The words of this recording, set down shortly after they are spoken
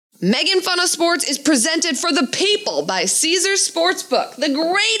Making Fun of Sports is presented for the people by Caesars Sportsbook, the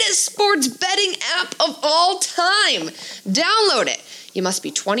greatest sports betting app of all time. Download it. You must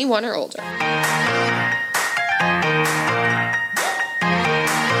be 21 or older.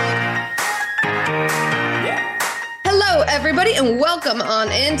 Hello, everybody, and welcome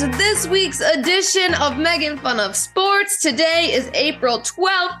on into this week's edition of Making Fun of Sports. Today is April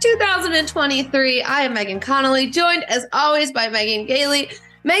 12th, 2023. I am Megan Connolly, joined as always by Megan Gailey.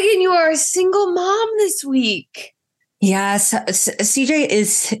 Megan, you are a single mom this week. Yes, CJ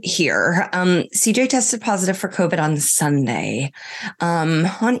is here. CJ tested positive for COVID on Sunday,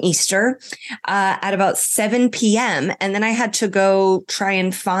 on Easter, at about 7 p.m. And then I had to go try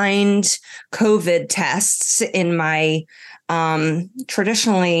and find COVID tests in my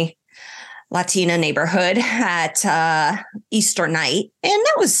traditionally Latina neighborhood at Easter night. And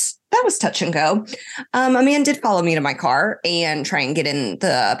that was touch and go. A man did follow me to my car and try and get in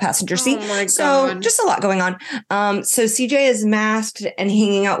the passenger seat. Oh my God. So just a lot going on. So CJ is masked and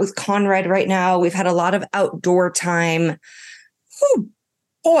hanging out with Conrad right now. We've had a lot of outdoor time. Oh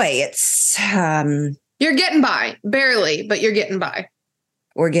boy, it's You're getting by. Barely, but you're getting by.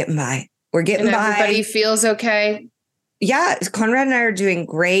 We're getting by. Everybody feels okay. Yeah, Conrad and I are doing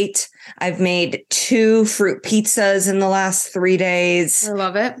great. I've made 2 fruit pizzas in the last 3 days. I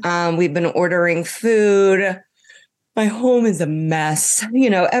love it. We've been ordering food. My home is a mess.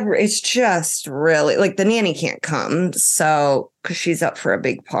 It's just really like the nanny can't come. So, because she's up for a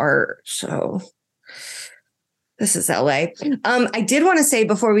big part. So this is LA. I did want to say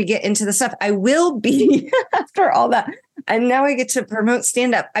before we get into the stuff, I will be after all that. And now I get to promote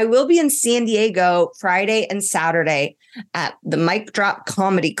stand-up. I will be in San Diego Friday and Saturday at the Mic Drop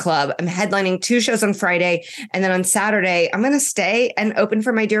Comedy Club. I'm headlining 2 shows on Friday. And then on Saturday, I'm going to stay and open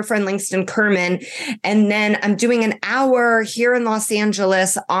for my dear friend Langston Kerman. And then I'm doing an hour here in Los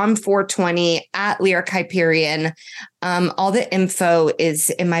Angeles on 420 at Lyric Hyperion. All the info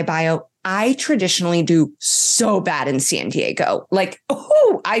is in my bio. I traditionally do so bad in San Diego.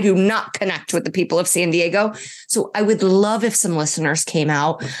 I do not connect with the people of San Diego. So I would love if some listeners came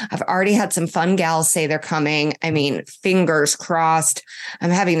out. I've already had some fun gals say they're coming. I mean, fingers crossed. I'm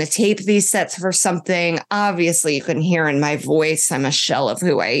having to tape these sets for something. Obviously, you can hear in my voice, I'm a shell of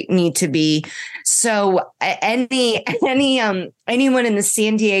who I need to be. So anyone in the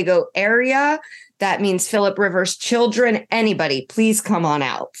San Diego area, that means Philip Rivers' children, anybody, please come on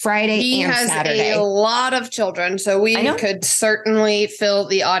out Friday and Saturday. He has a lot of children, so we could certainly fill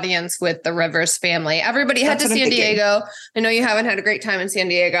the audience with the Rivers family. Everybody head to San Diego. I know you haven't had a great time in San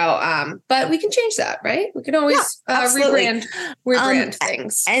Diego, but we can change that, right? We can always rebrand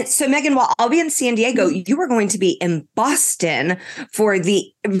things. And so, Megan, while I'll be in San Diego, you are going to be in Boston for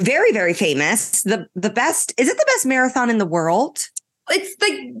the very, very famous, the best, is it the best marathon in the world? It's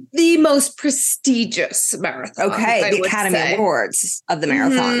the most prestigious marathon. Okay, the Academy Awards of the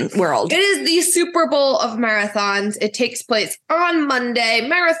marathon world. It is the Super Bowl of marathons. It takes place on Monday,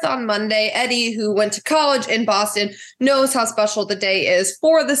 Marathon Monday. Eddie, who went to college in Boston, knows how special the day is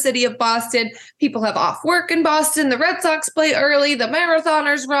for the city of Boston. People have off work in Boston. The Red Sox play early. The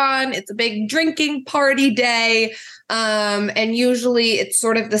marathoners run. It's a big drinking party day. And usually it's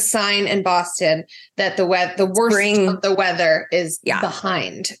sort of the sign in Boston that the worst of the weather is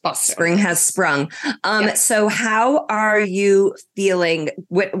behind Boston. Spring has sprung. So how are you feeling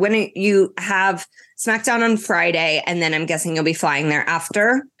when you have SmackDown on Friday, and then I'm guessing you'll be flying there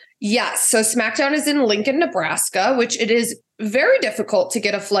after? Yes. So SmackDown is in Lincoln, Nebraska, which it is very difficult to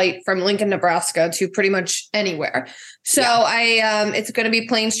get a flight from Lincoln, Nebraska to pretty much anywhere. So it's going to be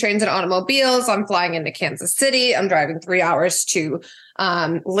planes, trains, and automobiles. I'm flying into Kansas City. I'm driving 3 hours to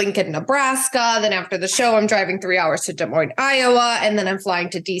Lincoln, Nebraska. Then after the show, I'm driving 3 hours to Des Moines, Iowa. And then I'm flying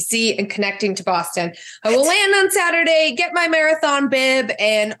to DC and connecting to Boston. I will land on Saturday, get my marathon bib,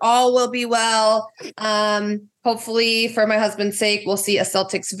 and all will be well. Hopefully, for my husband's sake, we'll see a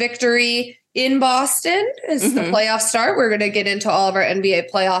Celtics victory in Boston as the playoffs start. We're going to get into all of our NBA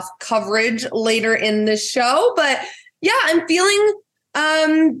playoff coverage later in the show. But yeah, I'm feeling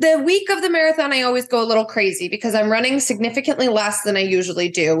the week of the marathon, I always go a little crazy because I'm running significantly less than I usually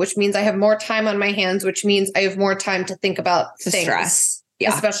do, which means I have more time on my hands, which means I have more time to think about things. Stress.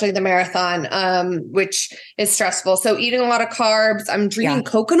 Yeah. Especially the marathon, which is stressful. So eating a lot of carbs. I'm drinking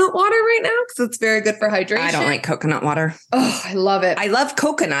coconut water right now because it's very good for hydration. I don't like coconut water. Oh, I love it. I love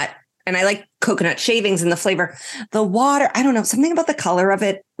coconut. And I like coconut shavings and the flavor. The water, I don't know. Something about the color of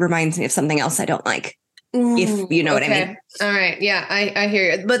it reminds me of something else I don't like. if you know what I mean. All right. Yeah, I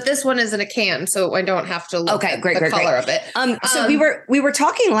hear you. But this one is in a can, so I don't have to look at the color of it. So we were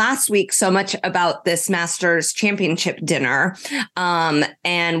talking last week so much about this Masters Championship dinner.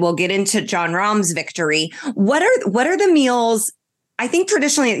 And we'll get into Jon Rahm's victory. What are the meals? I think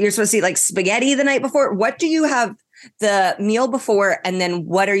traditionally you're supposed to eat like spaghetti the night before. What do you have the meal before? And then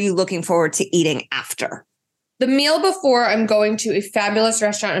what are you looking forward to eating after? The meal before, I'm going to a fabulous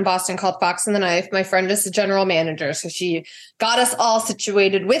restaurant in Boston called Fox and the Knife. My friend is the general manager, so she got us all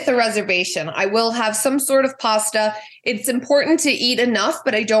situated with a reservation. I will have some sort of pasta. It's important to eat enough,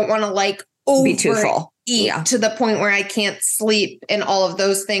 but I don't want to be too full. Eat to the point where I can't sleep and all of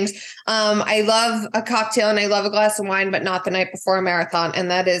those things. I love a cocktail and I love a glass of wine, but not the night before a marathon.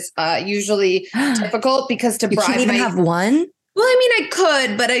 And that is usually difficult because you can't even have one? Well, I mean, I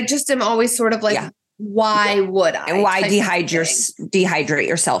could, but I just am always sort of why would I? And why dehydrate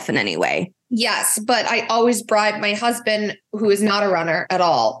yourself in any way? Yes, but I always bribe my husband, who is not a runner at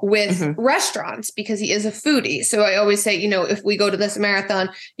all, with restaurants because he is a foodie. So I always say, if we go to this marathon,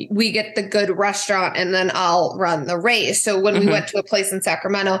 we get the good restaurant and then I'll run the race. So when we went to a place in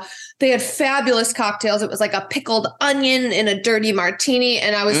Sacramento, they had fabulous cocktails. It was like a pickled onion in a dirty martini.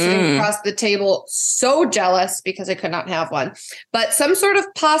 And I was sitting across the table so jealous because I could not have one. But some sort of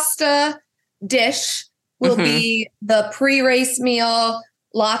pasta dish will be the pre-race meal.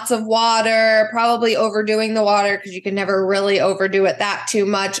 Lots of water, probably overdoing the water because you can never really overdo it that too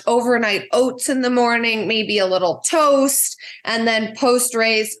much. Overnight oats in the morning, maybe a little toast, and then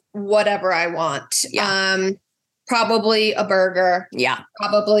post-race, whatever I want. Yeah. Probably a burger. Yeah.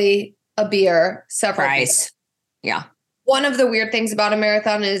 Probably a beer, several beers. Yeah. One of the weird things about a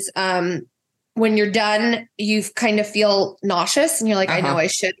marathon is when you're done, you kind of feel nauseous and you're like, I know I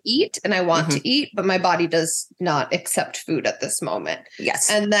should eat and I want to eat, but my body does not accept food at this moment. Yes.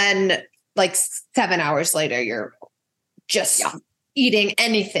 And then 7 hours later, you're just eating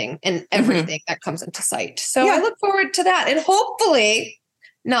anything and everything that comes into sight. So I look forward to that and hopefully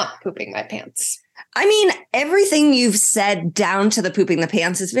not pooping my pants. I mean, everything you've said down to the pooping the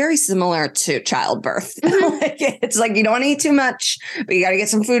pants is very similar to childbirth. It's like you don't want to eat too much, but you got to get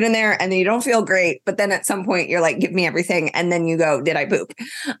some food in there and then you don't feel great. But then at some point you're like, give me everything. And then you go, did I poop?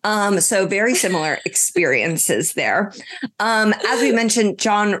 So very similar experiences there. As we mentioned,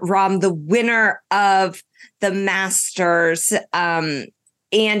 Jon Rahm, the winner of the Masters. And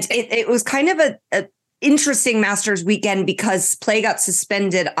it was kind of a interesting Masters weekend because play got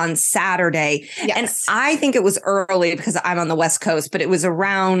suspended on Saturday. Yes. And I think it was early because I'm on the West Coast, but it was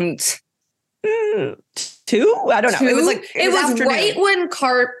around 2. I don't know. It was right when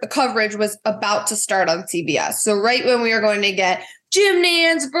coverage was about to start on CBS. So right when we were going to get Jim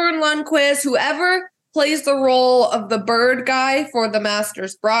Nantz, Vern Lundquist, whoever plays the role of the bird guy for the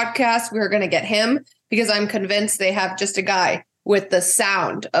Masters broadcast, we were going to get him because I'm convinced they have just a guy with the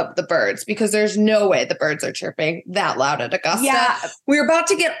sound of the birds because there's no way the birds are chirping that loud at Augusta. Yeah. We're about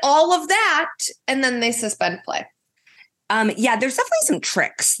to get all of that and then they suspend play. There's definitely some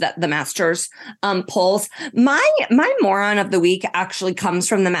tricks that the Masters pulls. My moron of the week actually comes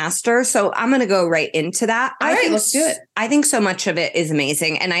from the Masters, so I'm going to go right into that. All right, let's do it. I think so much of it is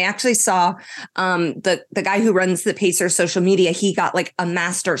amazing, and I actually saw the guy who runs the Pacers social media. He got like a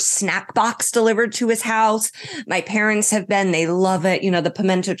Masters snack box delivered to his house. My parents have been; they love it. The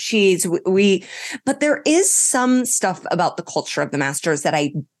pimento cheese. But there is some stuff about the culture of the Masters that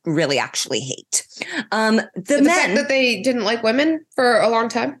I really actually hate. The fact that they didn't like women for a long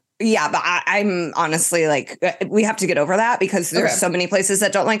time. Yeah, but I'm honestly like, we have to get over that because there's so many places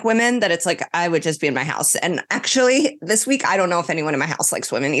that don't like women that it's like, I would just be in my house. And actually this week, I don't know if anyone in my house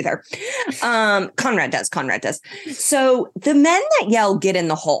likes women either. Conrad does. So the men that yell, get in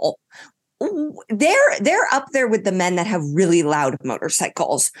the hole, they're up there with the men that have really loud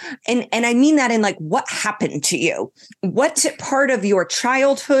motorcycles. And I mean that in like, what happened to you? What part of your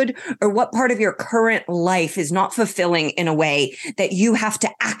childhood or what part of your current life is not fulfilling in a way that you have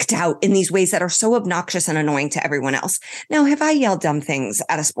to act out in these ways that are so obnoxious and annoying to everyone else? Now, have I yelled dumb things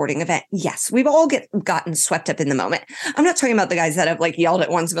at a sporting event? Yes, we've all gotten swept up in the moment. I'm not talking about the guys that have like yelled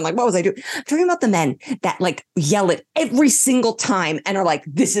at once and been like, what was I doing? I'm talking about the men that like yell it every single time and are like,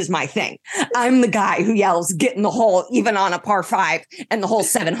 this is my thing. I'm the guy who yells, get in the hole, even on a par 5 and the whole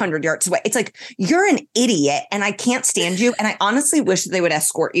 700 yards away. It's like, you're an idiot and I can't stand you. And I honestly wish they would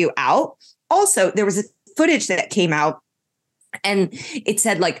escort you out. Also, there was a footage that came out And it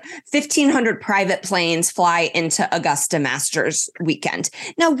said like 1,500 private planes fly into Augusta Masters weekend.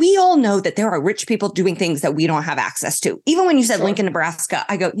 Now, we all know that there are rich people doing things that we don't have access to. Even when you said Lincoln, Nebraska,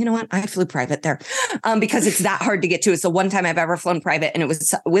 I go, you know what? I flew private there because it's that hard to get to. It's the one time I've ever flown private, and it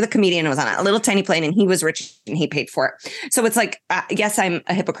was with a comedian. It was on a little tiny plane, and he was rich and he paid for it. So it's like, yes, I'm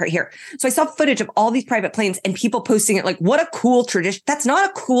a hypocrite here. So I saw footage of all these private planes and people posting it like, what a cool tradition. That's not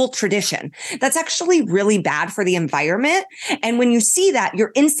a cool tradition. That's actually really bad for the environment. And when you see that,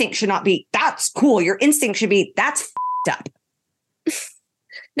 your instinct should not be, that's cool. Your instinct should be, that's f***ed up.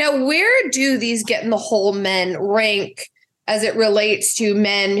 Now, where do these get in the hole men rank as it relates to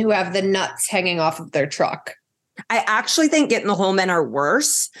men who have the nuts hanging off of their truck? I actually think get in the hole men are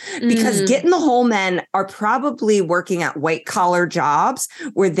worse because get in the hole men are probably working at white collar jobs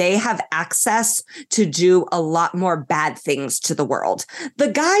where they have access to do a lot more bad things to the world. The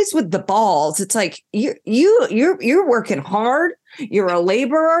guys with the balls, it's like you're working hard. You're a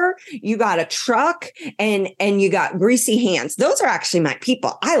laborer. You got a truck and you got greasy hands. Those are actually my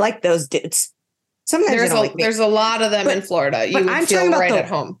people. I like those dudes. Sometimes there's a lot of them in Florida. You would feel right at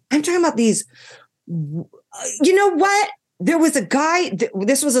home. I'm talking about these. You know what? There was a guy,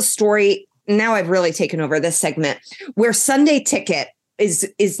 this was a story. Now I've really taken over this segment where Sunday ticket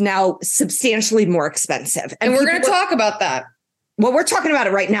is now substantially more expensive. And we're going to talk about that. Well, we're talking about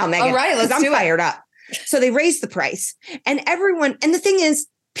it right now, Megan. All right, let's do it. I'm fired up. So they raised the price and and the thing is,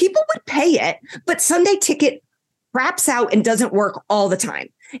 people would pay it, but Sunday ticket craps out and doesn't work all the time.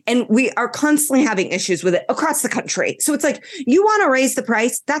 And we are constantly having issues with it across the country. So it's like, you want to raise the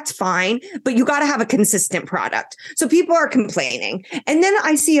price, that's fine, but you got to have a consistent product. So people are complaining. And then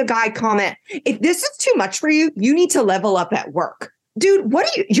I see a guy comment, if this is too much for you, you need to level up at work. Dude,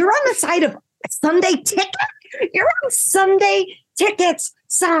 you're on the side of Sunday ticket? You're on Sunday tickets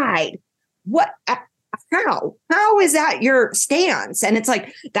side. What? How is that your stance? And it's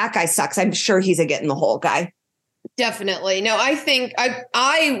like, that guy sucks. I'm sure he's a get in the hole guy. Definitely. No, I think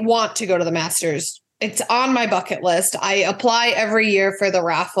I want to go to the Masters. It's on my bucket list. I apply every year for the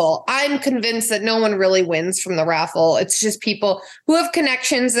raffle. I'm convinced that no one really wins from the raffle. It's just people who have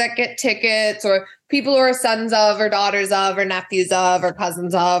connections that get tickets, or people who are sons of or daughters of or nephews of or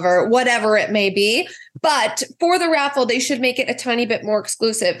cousins of or whatever it may be. But for the raffle, they should make it a tiny bit more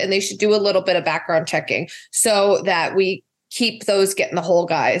exclusive, and they should do a little bit of background checking so that we keep those get in the hole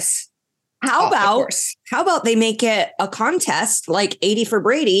guys. How about they make it a contest like 80 for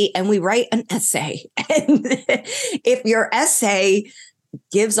Brady and we write an essay? And if your essay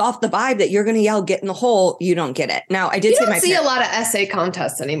gives off the vibe that you're going to yell, get in the hole, you don't get it. Now, I did say see a lot of essay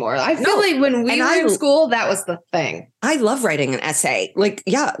contests anymore. I feel like when we were in school, that was the thing. I love writing an essay. Like,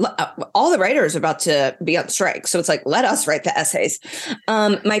 yeah, all the writers are about to be on strike. So it's like, let us write the essays.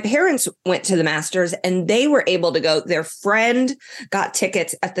 My parents went to the Masters and they were able to go. Their friend got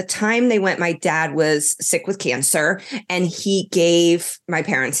tickets. At the time they went, my dad was sick with cancer and he gave my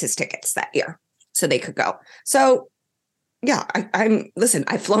parents his tickets that year so they could go. So yeah,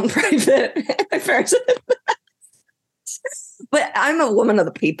 I've flown private. My parents, but I'm a woman of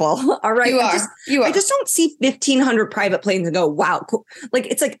the people. All right. You are. I just don't see 1,500 private planes and go, wow, cool. Like,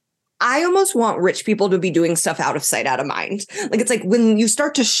 it's like, I almost want rich people to be doing stuff out of sight, out of mind. Like, it's like when you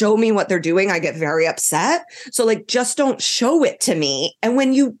start to show me what they're doing, I get very upset. So like, just don't show it to me. And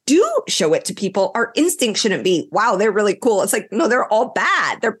when you do show it to people, our instinct shouldn't be, wow, they're really cool. It's like, no, they're all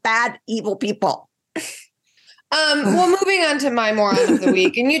bad. They're bad, evil people. Well, moving on to my moron of the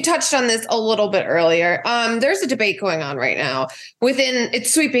week, and you touched on this a little bit earlier. There's a debate going on right now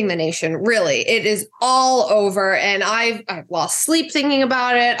it's sweeping the nation. Really, it is all over. And I've lost sleep thinking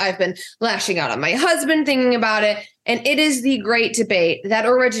about it. I've been lashing out on my husband thinking about it. And it is the great debate that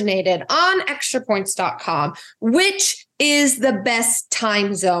originated on extrapoints.com, which is the best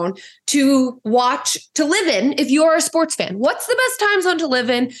time zone to live in if you're a sports fan. What's the best time zone to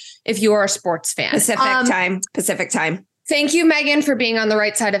live in if you're a sports fan? Pacific time. Thank you, Megan, for being on the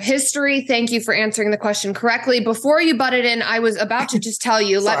right side of history. Thank you for answering the question correctly. Before you butted in, I was about to just tell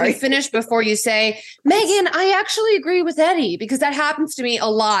you, let me finish before you say, Megan, I actually agree with Eddie, because that happens to me a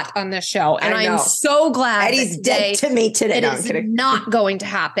lot on this show. And I'm so glad Eddie's dead to me today. It is not going to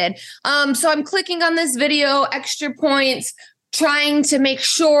happen. So I'm clicking on this video, Extra Points, trying to make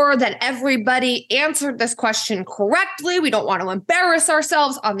sure that everybody answered this question correctly. We don't want to embarrass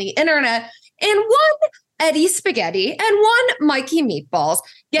ourselves on the internet. And one Eddie Spaghetti and one Mikey Meatballs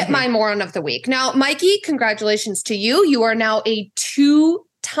get my moron of the week. Now, Mikey, congratulations to you. You are now a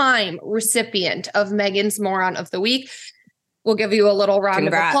 2-time recipient of Megan's moron of the week. We'll give you a little round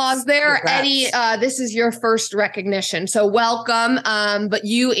of applause there. Congrats. Eddie, this is your first recognition. So welcome. But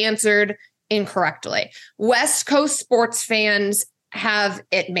you answered incorrectly. West Coast sports fans have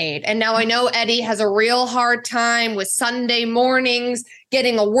it made. And now I know Eddie has a real hard time with Sunday mornings,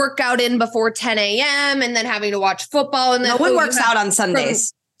 getting a workout in before 10 a.m. and then having to watch football. And then no one works out on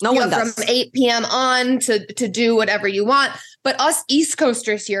Sundays. No one does. From 8 p.m. on to do whatever you want. But us East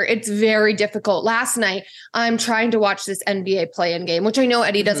Coasters here, it's very difficult. Last night, I'm trying to watch this NBA play-in game, which I know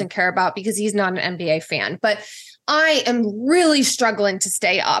Eddie doesn't care about because he's not an NBA fan. But I am really struggling to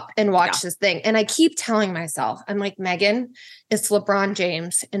stay up and watch this thing. And I keep telling myself, I'm like, Megan, it's LeBron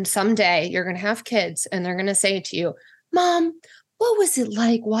James. And someday you're going to have kids and they're going to say to you, Mom, what was it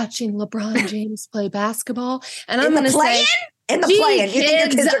like watching LeBron James play basketball? And I'm going to say... In the play-in. You think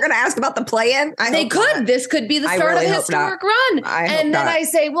your kids are going to ask about the play-in? They could. Not. This could be the start of a historic run. And then I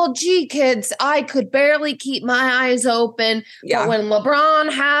say, well, gee, kids, I could barely keep my eyes open. Yeah. But when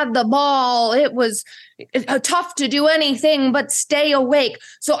LeBron had the ball, it was tough to do anything but stay awake.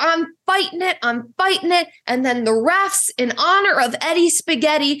 So I'm fighting it. And then the refs, in honor of Eddie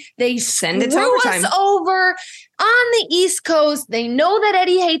Spaghetti, they send it to overtime. Us over on the East Coast. They know that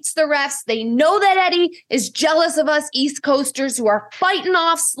Eddie hates the refs. They know that Eddie is jealous of us East Coasters who are fighting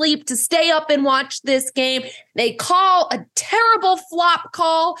off sleep to stay up and watch this game. They call a terrible flop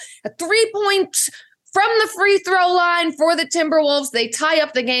call, a 3 points from the free throw line for the Timberwolves. They tie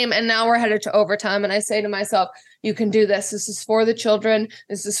up the game, and now we're headed to overtime. And I say to myself, you can do this. This is for the children.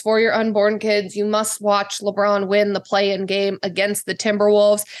 This is for your unborn kids. You must watch LeBron win the play-in game against the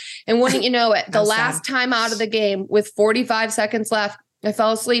Timberwolves. And wouldn't you know it, the last time out of the game with 45 seconds left, I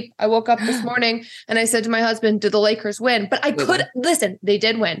fell asleep. I woke up this morning and I said to my husband, did the Lakers win? But I could, listen, they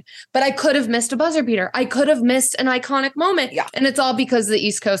did win, but I could have missed a buzzer beater. I could have missed an iconic moment. Yeah. And it's all because of the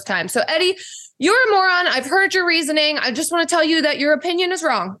East Coast time. So Eddie, you're a moron. I've heard your reasoning. I just want to tell you that your opinion is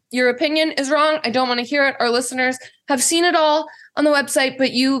wrong. Your opinion is wrong. I don't want to hear it. Our listeners have seen it all on the website,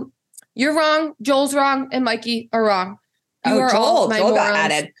 but you're wrong. Joel's wrong. And Mikey are wrong. Joel got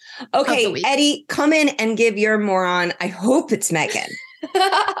added. Okay, Eddie, come in and give your moron. I hope it's Megan.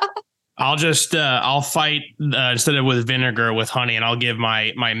 I'll fight instead of with vinegar with honey, and I'll give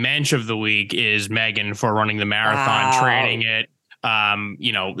my mensch of the week is Megan for running the marathon, training it.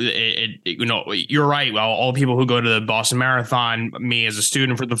 You're right. Well, all people who go to the Boston Marathon, me as a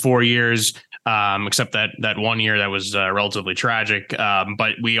student for the 4 years, except that 1 year that was relatively tragic.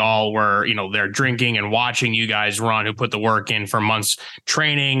 But we all were, there drinking and watching you guys run, who put the work in for months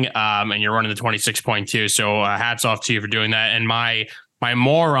training, and you're running the 26.2. So hats off to you for doing that. And my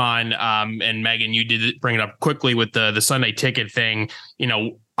moron, and Megan, you did bring it up quickly with the Sunday ticket thing.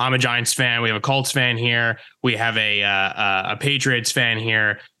 I'm a Giants fan. We have a Colts fan here. We have a Patriots fan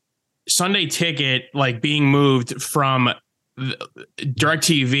here. Sunday ticket, like being moved from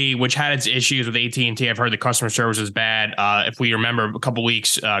DirecTV, which had its issues with AT&T. I've heard the customer service was bad. If we remember a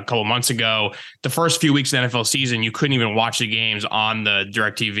couple months ago, the first few weeks of the NFL season, you couldn't even watch the games on the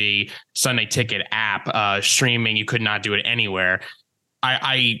DirecTV Sunday ticket app. Streaming, you could not do it anywhere.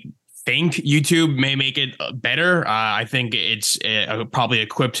 I think YouTube may make it better. I think it's probably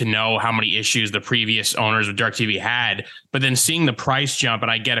equipped to know how many issues the previous owners of DirecTV had. But then seeing the price jump,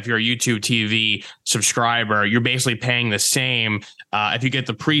 and I get if you're a YouTube TV subscriber, you're basically paying the same. If you get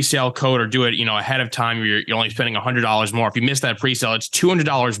the pre-sale code or do it, ahead of time, you're only spending $100 more. If you miss that pre-sale, it's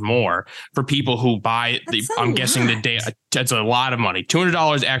 $200 more for people who buy. I'm guessing the day. That's a lot of money.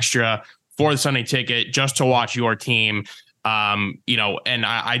 $200 extra for the Sunday ticket just to watch your team. And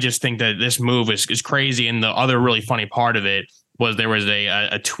I just think that this move is crazy. And the other really funny part of it was there was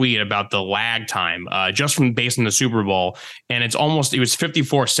a tweet about the lag time, just from based on the Super Bowl. And it was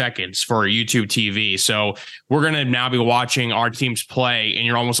 54 seconds for YouTube TV. So we're going to now be watching our teams play and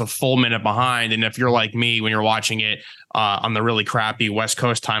you're almost a full minute behind. And if you're like me, when you're watching it, on the really crappy West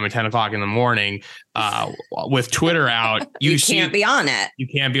Coast time at 10 o'clock in the morning, with Twitter out, you can't be on it. You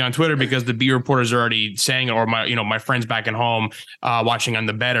can't be on Twitter because the B reporters are already saying it, or my friends back at home watching on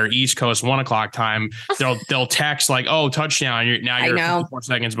the better East Coast 1 o'clock time, they'll text like, "Oh, touchdown!" You're 4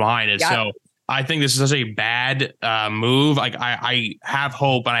 seconds behind it. Yep. So I think this is such a bad move. Like I have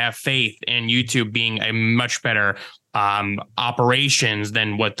hope and I have faith in YouTube being a much better operations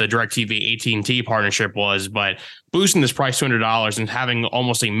than what the DirecTV AT&T partnership was, but boosting this price $200 and having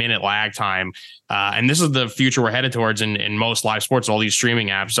almost a minute lag time, and this is the future we're headed towards in most live sports, all these streaming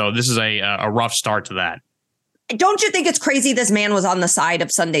apps. So this is a rough start to that. Don't you think it's crazy this man was on the side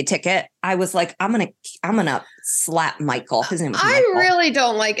of Sunday Ticket? I was like, I'm gonna slap Michael. His name was I Michael. really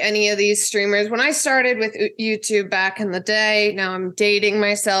don't like any of these streamers. When I started with YouTube back in the day, now I'm dating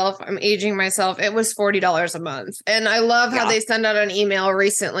myself, I'm aging myself. It was $40 a month. And I love how they send out an email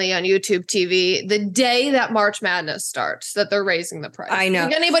recently on YouTube TV the day that March Madness starts that they're raising the price. I know.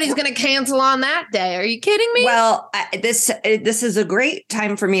 Think anybody's going to cancel on that day? Are you kidding me? Well, this is a great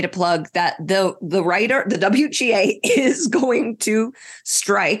time for me to plug that the WGA is going to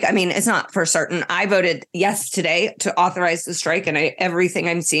strike. I mean, it's not for certain. I voted yes today to authorize the strike, and everything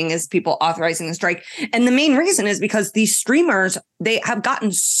I'm seeing is people authorizing the strike. And the main reason is because these streamers, they have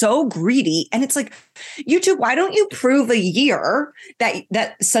gotten so greedy, and it's like, YouTube, why don't you prove a year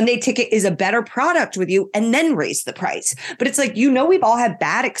that Sunday Ticket is a better product with you and then raise the price? But it's like, we've all had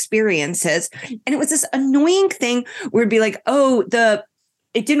bad experiences, and it was this annoying thing where it'd be like, oh,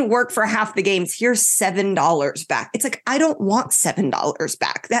 it didn't work for half the games. Here's $7 back. It's like, I don't want $7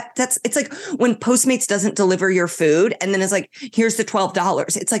 back. It's like when Postmates doesn't deliver your food and then it's like, here's the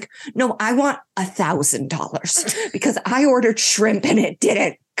 $12. It's like, no, I want $1,000 because I ordered shrimp and it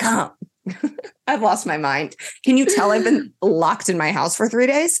didn't come. I've lost my mind. Can you tell I've been locked in my house for 3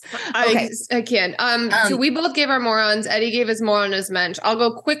 days? Okay. I can. So we both gave our morons. Eddie gave his moron his mensch. I'll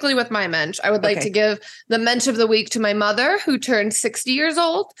go quickly with my mensch. I would like to give the mensch of the week to my mother, who turned 60 years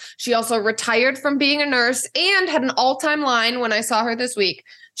old. She also retired from being a nurse and had an all-time line when I saw her this week.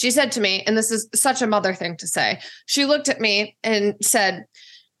 She said to me, and this is such a mother thing to say, she looked at me and said,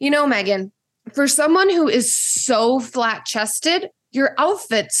 Megan, for someone who is so flat-chested, your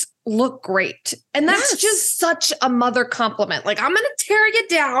outfits look great. And that's just such a mother compliment. Like, I'm going to tear you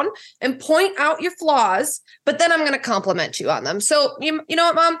down and point out your flaws, but then I'm going to compliment you on them. So you know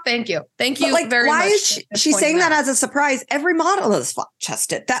what, Mom? Thank you. Thank you very much. Why is she saying that as a surprise? Every model is flat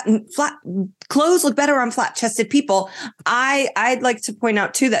chested. That flat clothes look better on flat chested people. I'd like to point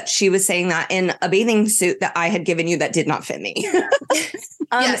out too, that she was saying that in a bathing suit that I had given you that did not fit me.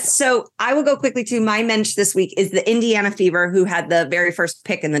 Yes. So I will go quickly to my mensch this week is the Indiana Fever, who had the very first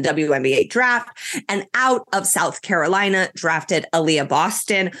pick in the WNBA draft and out of South Carolina drafted Aaliyah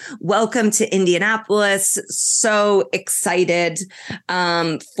Boston. Welcome to Indianapolis. So excited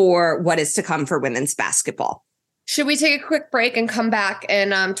for what is to come for women's basketball. Should we take a quick break and come back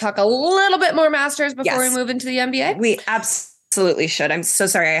and talk a little bit more Masters before we move into the NBA? We absolutely should. I'm so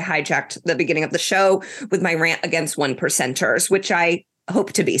sorry I hijacked the beginning of the show with my rant against 1%ers, which I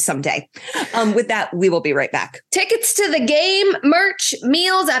hope to be someday. With that, we will be right back. Tickets to the game, merch,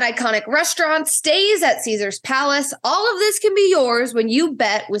 meals at iconic restaurants, stays at Caesar's Palace. All of this can be yours when you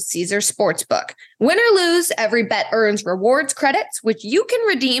bet with Caesar's Sportsbook. Win or lose, every bet earns rewards credits, which you can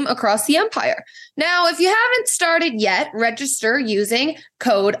redeem across the empire. Now, if you haven't started yet, register using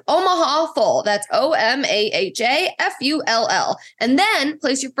code OMAHAFULL. That's OMAHAFULL. And then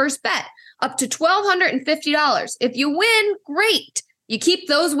place your first bet up to $1,250. If you win, great. You keep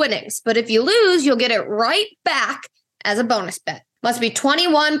those winnings, but if you lose, you'll get it right back as a bonus bet. Must be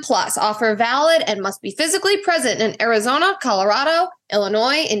 21 plus. Offer valid and must be physically present in Arizona, Colorado,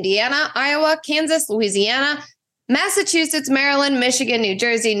 Illinois, Indiana, Iowa, Kansas, Louisiana, Massachusetts, Maryland, Michigan, New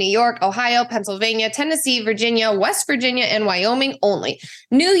Jersey, New York, Ohio, Pennsylvania, Tennessee, Virginia, West Virginia, and Wyoming only.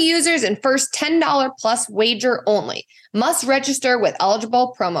 New users and first $10 plus wager only. Must register with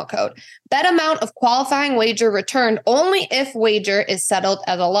eligible promo code. Bet amount of qualifying wager returned only if wager is settled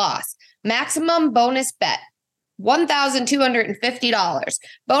as a loss. Maximum bonus bet, $1,250.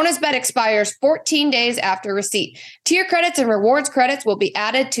 Bonus bet expires 14 days after receipt. Tier credits and rewards credits will be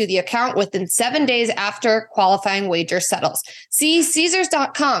added to the account within 7 days after qualifying wager settles. See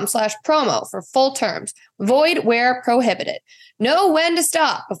Caesars.com/promo for full terms. Void where prohibited. Know when to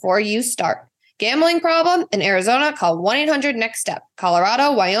stop before you start. Gambling problem? In Arizona, call 1-800-NEXT-STEP.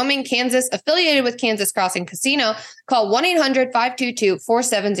 Colorado, Wyoming, Kansas, affiliated with Kansas Crossing Casino, call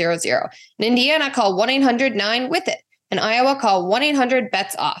 1-800-522-4700. In Indiana, call 1-800-9-WITH-IT. In Iowa, call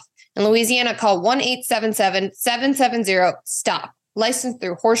 1-800-BETS-OFF. In Louisiana, call 1-877-770-STOP. Licensed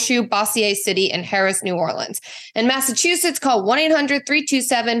through Horseshoe, Bossier City, and Harris, New Orleans. In Massachusetts, call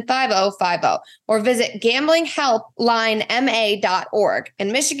 1-800-327-5050 or visit gamblinghelplinema.org.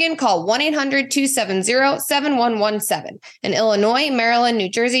 In Michigan, call 1-800-270-7117. In Illinois, Maryland, New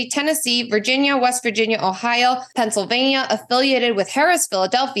Jersey, Tennessee, Virginia, West Virginia, Ohio, Pennsylvania, affiliated with Harris,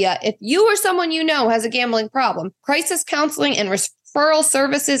 Philadelphia. If you or someone you know has a gambling problem, crisis counseling and referral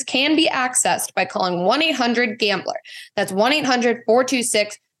services can be accessed by calling 1-800-GAMBLER. That's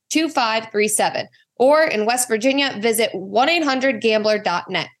 1-800-426-2537. Or in West Virginia, visit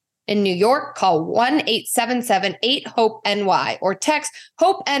 1-800-GAMBLER.net. In New York, call 1-877-8-HOPE-NY or text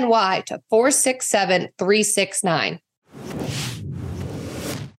HOPE-NY to 467-369.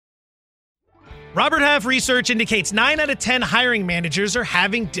 Robert Half research indicates 9 out of 10 hiring managers are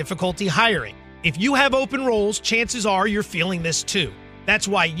having difficulty hiring. If you have open roles, chances are you're feeling this too. That's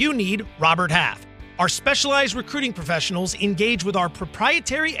why you need Robert Half. Our specialized recruiting professionals engage with our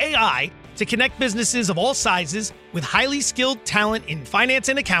proprietary AI to connect businesses of all sizes with highly skilled talent in finance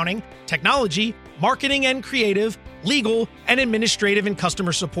and accounting, technology, marketing and creative, legal, and administrative and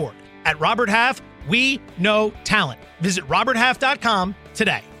customer support. At Robert Half, we know talent. Visit roberthalf.com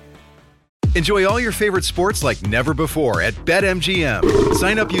today. Enjoy all your favorite sports like never before at BetMGM.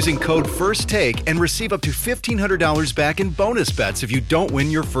 Sign up using code FIRSTTAKE and receive up to $1,500 back in bonus bets if you don't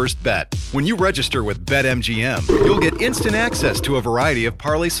win your first bet. When you register with BetMGM, you'll get instant access to a variety of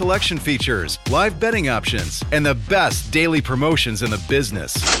parlay selection features, live betting options, and the best daily promotions in the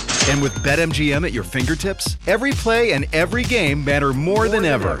business. And with BetMGM at your fingertips, every play and every game matter more than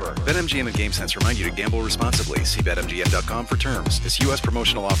ever. BetMGM and GameSense remind you to gamble responsibly. See BetMGM.com for terms. This U.S.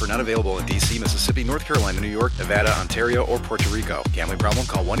 promotional offer not available in D.C., Mississippi, North Carolina, New York, Nevada, Ontario, or Puerto Rico. Gambling problem?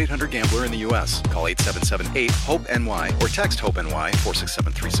 Call 1-800-GAMBLER in the U.S. Call 877-8-HOPE-NY or text HOPE-NY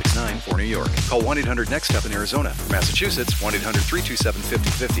 467-369 for New York. Call 1-800-NEXT-STEP in Arizona. For Massachusetts,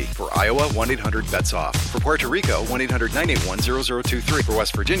 1-800-327-5050. For Iowa, 1-800-BETS-OFF. For Puerto Rico, 1-800-981-0023. For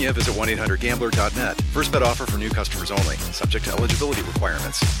West Virginia, visit 1-800-GAMBLER.net. First bet offer for new customers only. Subject to eligibility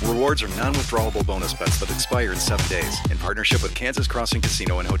requirements. Rewards are non-withdrawable bonus bets that expire in 7 days. In partnership with Kansas Crossing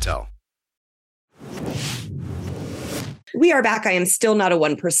Casino and Hotel. We are back. I am still not a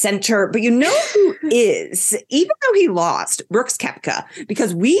 1%er, but you know who is, even though he lost, Brooks Koepka,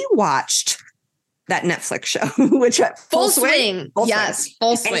 because we watched that Netflix show, which Full Swing. Yes,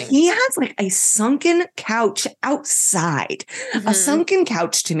 Full Swing. And he has like a sunken couch outside. Mm-hmm. A sunken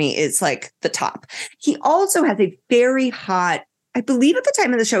couch to me is like the top. He also has a very hot, I believe at the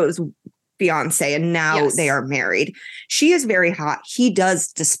time of the show, it was fiance, and now they are married. She is very hot. He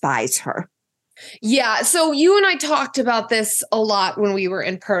does despise her. Yeah. So you and I talked about this a lot when we were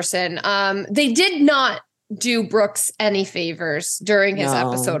in person. They did not do Brooks any favors during his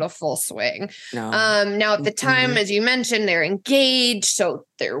episode of Full Swing. Now at the time, as you mentioned, they're engaged. So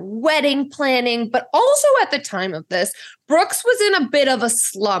they're wedding planning, but also at the time of this, Brooks was in a bit of a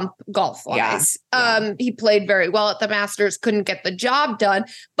slump golf-wise. He played very well at the Masters, couldn't get the job done,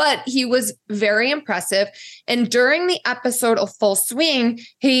 but he was very impressive. And during the episode of Full Swing,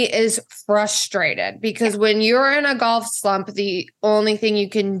 he is frustrated because when you're in a golf slump, the only thing you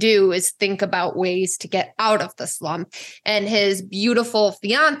can do is think about ways to get out of the slump. And his beautiful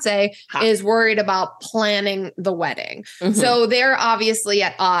fiance is worried about planning the wedding. So they're obviously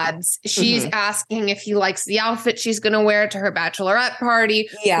at odds. She's asking if he likes the outfit she's going to wear to her bachelorette party.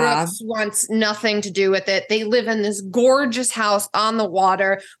 Brooks wants nothing to do with it. They live in this gorgeous house on the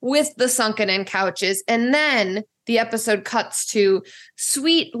water with the sunken in couches. And then the episode cuts to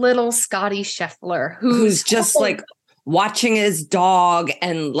sweet little Scotty Scheffler, who's just like watching his dog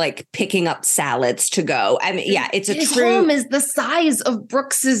and like picking up salads to go. I mean, it's a his true home is the size of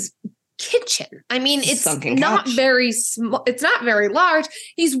Brooks's kitchen. I mean, it's not very small. It's not very large.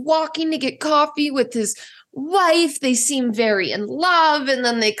 He's walking to get coffee with his wife. They seem very in love. And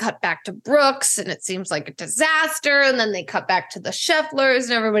then they cut back to Brooks and it seems like a disaster. And then they cut back to the Schefflers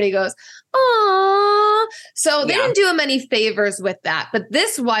and everybody goes, "Aw." So they didn't do him any favors with that. But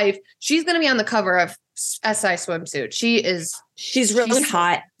this wife, she's going to be on the cover of SI Swimsuit. She's really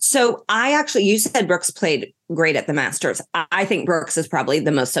hot. So you said Brooks played great at the Masters. I think Brooks is probably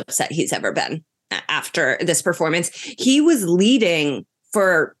the most upset he's ever been after this performance. He was leading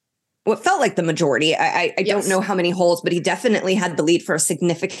for what felt like the majority. I don't know how many holes, but he definitely had the lead for a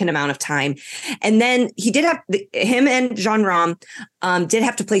significant amount of time. And then he did have him and Jon Rahm did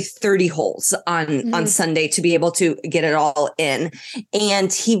have to play 30 holes on Sunday to be able to get it all in.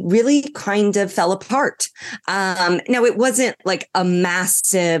 And he really kind of fell apart. Now it wasn't like a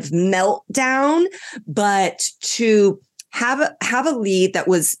massive meltdown, but to have a lead that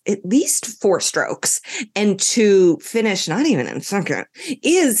was at least 4 strokes and to finish not even in second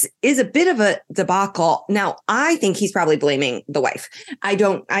is a bit of a debacle. Now, I think he's probably blaming the wife.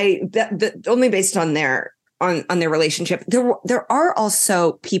 Only based on their relationship. There are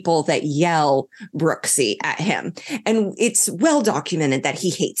also people that yell Brooksy at him, and it's well documented that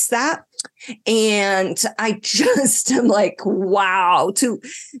he hates that. And I just am like, wow, to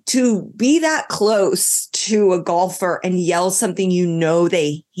be that close to a golfer and yell something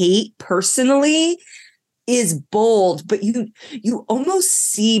they hate personally is bold, but you almost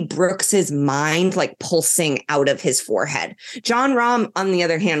see Brooks's mind like pulsing out of his forehead. Jon Rahm, on the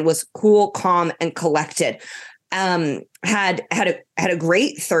other hand, was cool, calm, and collected. had a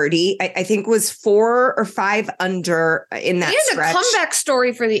great 30. I think was 4 or 5 under in that stretch. A comeback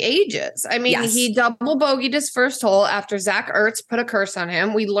story for the ages. I mean, he double bogeyed his first hole after Zach Ertz put a curse on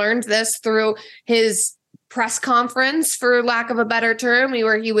him. We learned this through his press conference, for lack of a better term,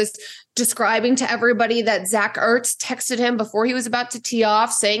 where he was describing to everybody that Zach Ertz texted him before he was about to tee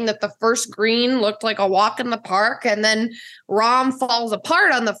off, saying that the first green looked like a walk in the park, and then Rahm falls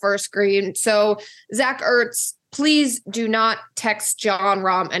apart on the first green. So Zach Ertz, please do not text Jon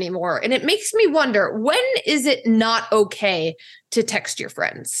Rahm anymore. And it makes me wonder, when is it not okay to text your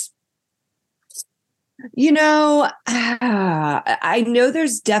friends? You know, I know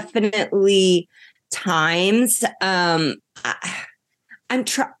there's definitely times. I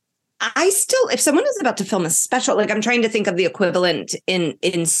still, if someone is about to film a special, like I'm trying to think of the equivalent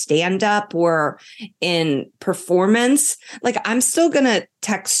in stand-up or in performance, like I'm still gonna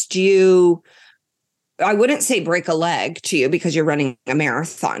text you. I wouldn't say break a leg to you because you're running a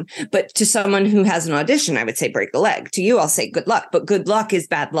marathon, but to someone who has an audition, I would say break a leg. To you, I'll say good luck, but good luck is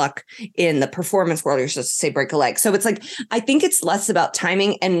bad luck in the performance world. You're supposed to say break a leg. So it's like, I think it's less about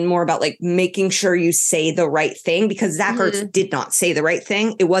timing and more about like making sure you say the right thing, because Zach Ertz did not say the right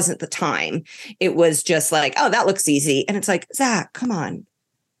thing. It wasn't the time. It was just like, oh, that looks easy. And it's like, Zach, come on.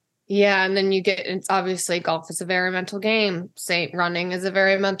 Yeah, and then it's obviously golf is a very mental game. Running is a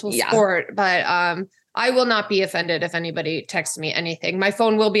very mental sport, but I will not be offended if anybody texts me anything. My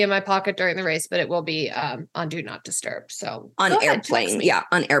phone will be in my pocket during the race, but it will be on do not disturb. So on airplane. Yeah,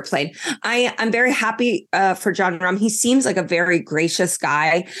 on airplane. I'm very happy for Jon Rahm. He seems like a very gracious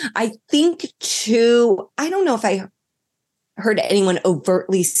guy. I think too, I don't know if I heard anyone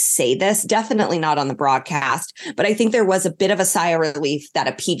overtly say this, definitely not on the broadcast, but I think there was a bit of a sigh of relief that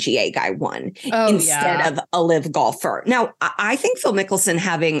a PGA guy won instead of a live golfer. Now, I think Phil Mickelson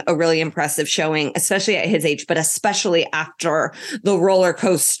having a really impressive showing, especially at his age, but especially after the roller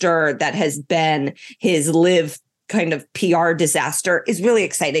coaster that has been his live kind of PR disaster, is really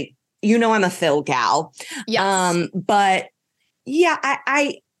exciting. You know, I'm a Phil gal. Yes. But yeah,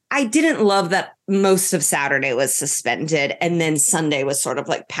 I didn't love that most of Saturday was suspended and then Sunday was sort of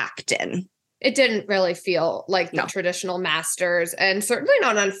like packed in. It didn't really feel like the traditional Masters, and certainly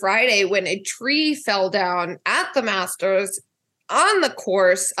not on Friday when a tree fell down at the Masters on the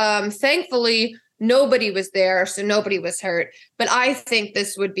course. Thankfully, nobody was there, so nobody was hurt. But I think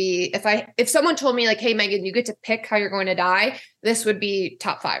this would be, if someone told me like, hey, Megan, you get to pick how you're going to die, this would be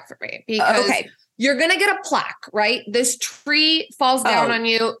top 5 for me, because you're going to get a plaque, right? This tree falls down on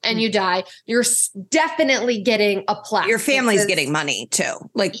you and you die. You're definitely getting a plaque. Your family's getting money too.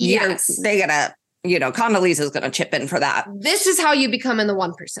 Like they gotta, Condoleezza's going to chip in for that. This is how you become in the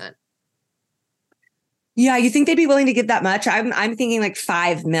 1%. Yeah, you think they'd be willing to give that much? I'm thinking like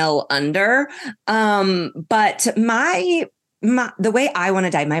 5 mil under. But the way I want to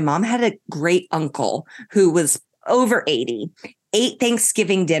die, my mom had a great uncle who was over 80. Ate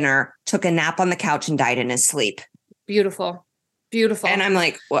Thanksgiving dinner, took a nap on the couch, and died in his sleep. Beautiful. Beautiful. And I'm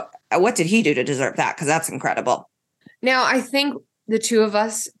like, what did he do to deserve that? Because that's incredible. Now, I think the two of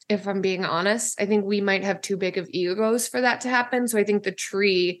us, if I'm being honest, I think we might have too big of egos for that to happen. So I think the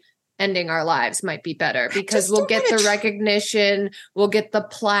tree ending our lives might be better, because we'll get the recognition, we'll get the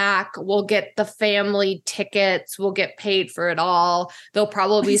plaque, we'll get the family tickets, we'll get paid for it all. There'll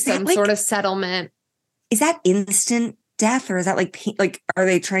probably be some sort of settlement. Is that instant death, or is that like are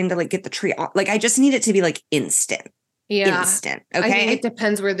they trying to like get the tree off? Like, I just need it to be like instant. Yeah. Instant. Okay. I think it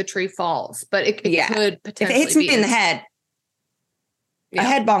depends where the tree falls, but it could potentially, if it hits me in the head, a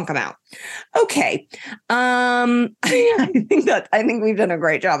head bonk them out. Okay. I think we've done a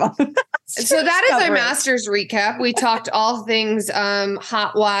great job on that. So that is our Masters recap. We talked all things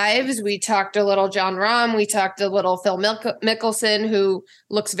hot wives. We talked a little Jon Rahm. We talked a little Phil Mickelson, who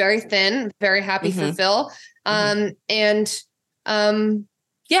looks very thin. Very happy for Phil.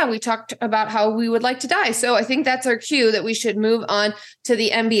 We talked about how we would like to die. So I think that's our cue that we should move on to the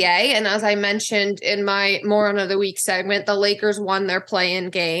NBA. And as I mentioned in my Moron of the Week segment, the Lakers won their play-in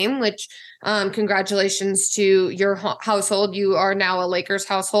game, which congratulations to your household. You are now a Lakers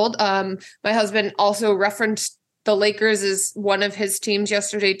household. My husband also referenced the Lakers as one of his teams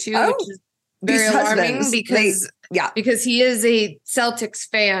yesterday too, which is very alarming because he is a Celtics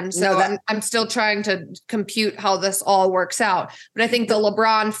fan. So I'm still trying to compute how this all works out. But I think the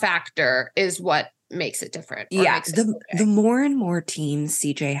LeBron factor is what makes it different. Yeah. The more and more teams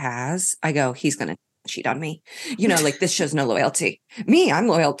CJ has, I go, he's going to cheat on me. Like this shows no loyalty. Me, I'm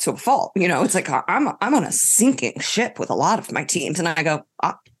loyal to a fault. It's like I'm on a sinking ship with a lot of my teams. And I go,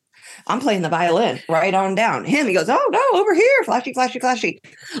 I'm playing the violin right on down. Him, he goes, oh no, over here. Flashy, flashy, flashy.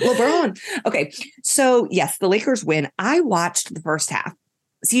 LeBron. Okay. So yes, the Lakers win. I watched the first half.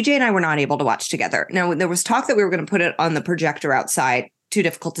 CJ and I were not able to watch together. Now, there was talk that we were going to put it on the projector outside. Too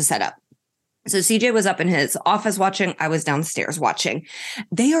difficult to set up. So CJ was up in his office watching. I was downstairs watching.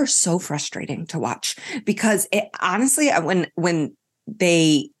 They are so frustrating to watch because honestly, when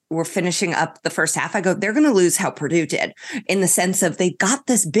they were finishing up the first half, I go, they're going to lose how Purdue did in the sense of they got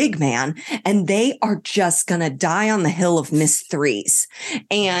this big man and they are just going to die on the hill of missed threes.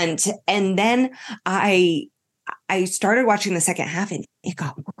 And then I started watching the second half and it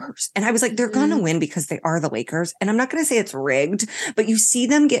got worse. And I was like, they're going to win because they are the Lakers. And I'm not going to say it's rigged, but you see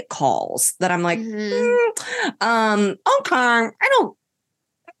them get calls that I'm like, okay, I don't.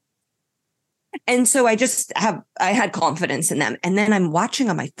 And so I had confidence in them. And then I'm watching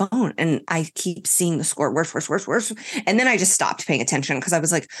on my phone and I keep seeing the score worse. And then I just stopped paying attention because I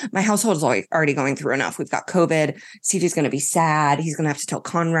was like, my household is already going through enough. We've got COVID. CJ's going to be sad. He's going to have to tell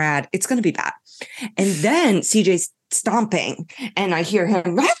Conrad. It's going to be bad. And then CJ's stomping and I hear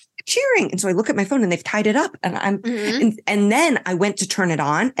him cheering. And so I look at my phone and they've tied it up and and then I went to turn it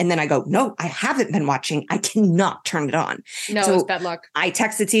on and then I go, no, I haven't been watching. I cannot turn it on. No, so it's bad luck. I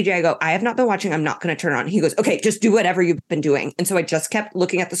texted CJ. I go, I have not been watching. I'm not going to turn it on. He goes, okay, just do whatever you've been doing. And so I just kept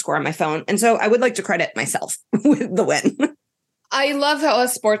looking at the score on my phone. And so I would like to credit myself with the win. I love how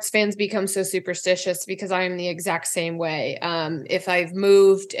us sports fans become so superstitious because I am the exact same way. If I've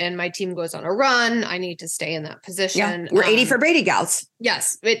moved and my team goes on a run, I need to stay in that position. Yeah, we're 80 for Brady gals.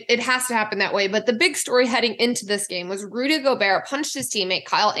 Yes, it has to happen that way. But the big story heading into this game was Rudy Gobert punched his teammate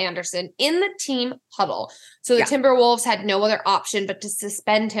Kyle Anderson in the team huddle. So the Timberwolves had no other option but to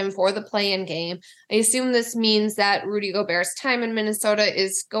suspend him for the play-in game. I assume this means that Rudy Gobert's time in Minnesota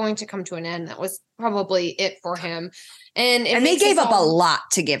is going to come to an end. That was probably it for him. And they gave up a lot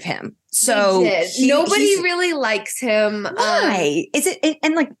to give him. So nobody really likes him. Why? Is it?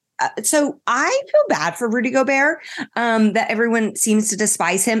 And like, so I feel bad for Rudy Gobert, that everyone seems to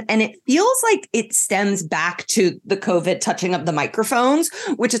despise him. And it feels like it stems back to the COVID touching of the microphones,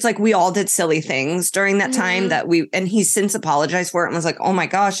 which is like, we all did silly things during that time and he's since apologized for it and was like, oh my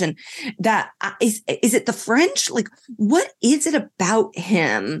gosh. And that is it the French? Like, what is it about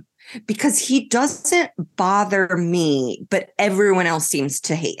him? Because he doesn't bother me, but everyone else seems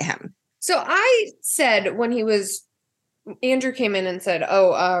to hate him. So I said when Andrew came in and said,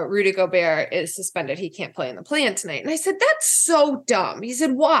 Rudy Gobert is suspended. He can't play in the play-in tonight. And I said, that's so dumb. He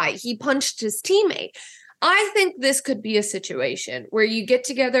said, why? He punched his teammate. I think this could be a situation where you get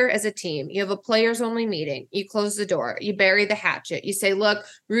together as a team, you have a players only meeting, you close the door, you bury the hatchet, you say, look,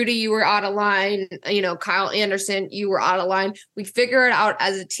 Rudy, you were out of line. Kyle Anderson, you were out of line. We figure it out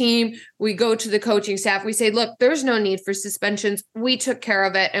as a team. We go to the coaching staff. We say, look, there's no need for suspensions. We took care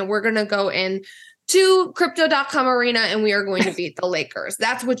of it. And we're going to go in to crypto.com arena and we are going to beat the Lakers.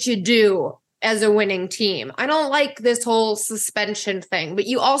 That's what you do as a winning team. I don't like this whole suspension thing, but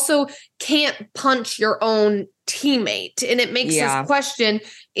you also can't punch your own teammate. And it makes us question,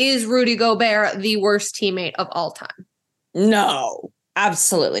 is Rudy Gobert the worst teammate of all time? No,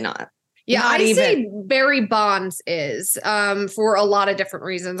 absolutely not. Yeah, I say Barry Bonds is for a lot of different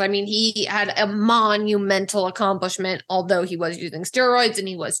reasons. I mean, he had a monumental accomplishment, although he was using steroids and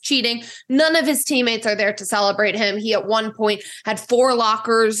he was cheating. None of his teammates are there to celebrate him. He at one point had 4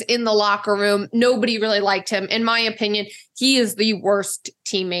 lockers in the locker room. Nobody really liked him. In my opinion, he is the worst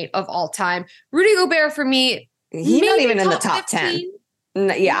teammate of all time. Rudy Gobert, for me, he's not even in the top 15,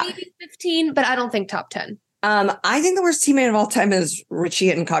 10. Yeah. Maybe 15, but I don't think top 10. I think the worst teammate of all time is Richie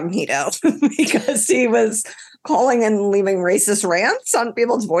Incognito because he was calling and leaving racist rants on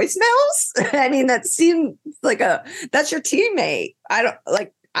people's voicemails. I mean, that seemed like that's your teammate.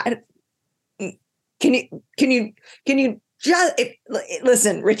 Can you just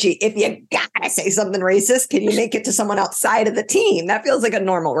listen, Richie, if you gotta say something racist, can you make it to someone outside of the team? That feels like a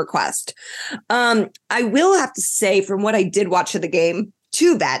normal request. I will have to say, from what I did watch of the game,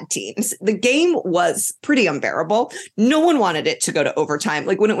 2 bad teams. The game was pretty unbearable. No one wanted it to go to overtime.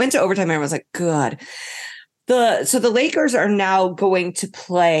 Like when it went to overtime, I was like, good. So the Lakers are now going to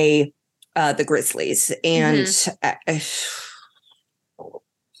play the Grizzlies. And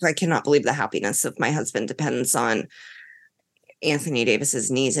I cannot believe the happiness of my husband depends on Anthony Davis's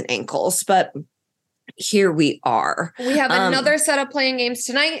knees and ankles. But here we are. We have another set of playing games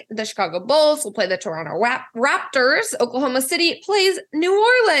tonight. The Chicago Bulls will play the Toronto Raptors. Oklahoma City plays New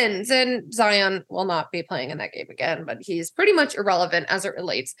Orleans, and Zion will not be playing in that game again, but he's pretty much irrelevant as it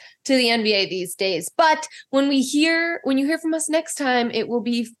relates to the NBA these days. But when you hear from us next time, it will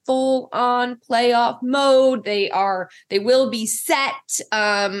be full on playoff mode. They will be set.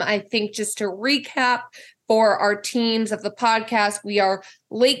 I think just to recap, for our teams of the podcast, we are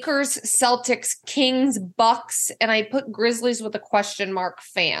Lakers, Celtics, Kings, Bucks, and I put Grizzlies with a question mark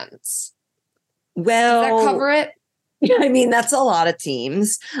fans. Well, does that cover it? I mean, that's a lot of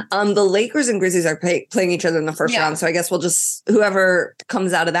teams. The Lakers and Grizzlies are playing each other in the first round. So I guess we'll just, whoever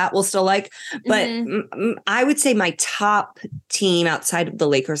comes out of that, we'll still like. But I would say my top team outside of the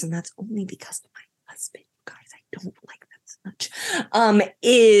Lakers, and that's only because of my husband, guys, I don't like much,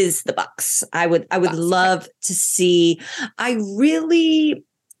 is the Bucks. I would love to see. The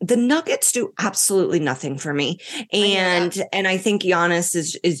Nuggets do absolutely nothing for me. And I think Giannis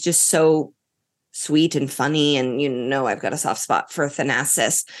is just so sweet and funny, and I've got a soft spot for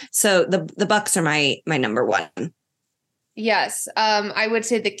Thanasis. So the Bucks are my number one. Yes. I would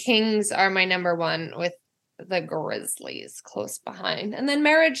say the Kings are my number one, with the Grizzlies close behind. And then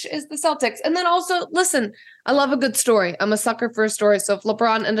marriage is the Celtics. And then also, listen, I love a good story. I'm a sucker for a story. So if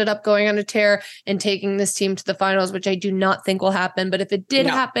LeBron ended up going on a tear and taking this team to the finals, which I do not think will happen, but if it did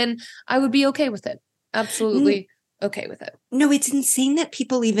happen, I would be okay with it. Absolutely okay with it. No, it's insane that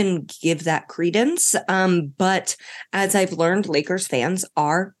people even give that credence. But as I've learned, Lakers fans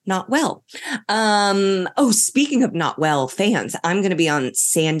are not well. Speaking of not well fans, I'm going to be on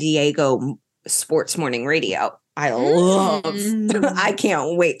San Diego Sports Morning Radio. I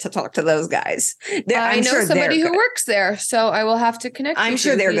can't wait to talk to those guys. I know somebody who works there, so I will have to connect. I'm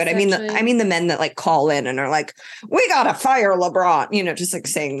sure they're good. I mean the men that like call in and are like, we gotta fire LeBron, just like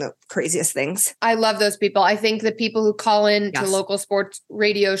saying the craziest things. I love those people. I think the people who call in to local sports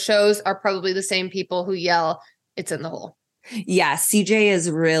radio shows are probably the same people who yell, "It's in the hole." Yeah, CJ is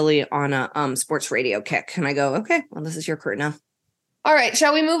really on a sports radio kick, and I go, okay, well, this is your career now. All right,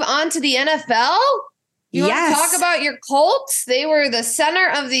 shall we move on to the NFL? You want to talk about your Colts? They were the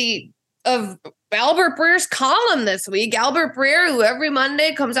center of Albert Breer's column this week. Albert Breer, who every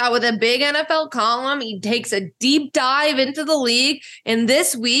Monday comes out with a big NFL column, he takes a deep dive into the league. And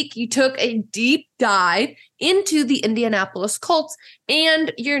this week, you took a deep dive into the Indianapolis Colts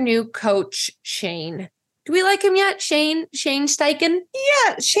and your new coach, Shane. Do we like him yet? Shane Steichen?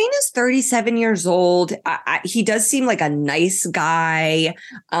 Yeah, Shane is 37 years old. He does seem like a nice guy.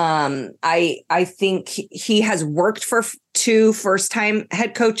 I think he has worked for two first-time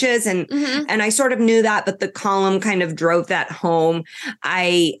head coaches, and I sort of knew that, but the column kind of drove that home.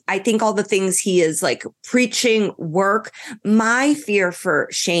 I think all the things he is like preaching work. My fear for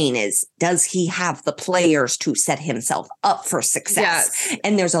Shane is, does he have the players to set himself up for success? Yes.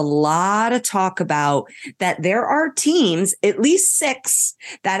 And there's a lot of talk about that there are teams, at least 6,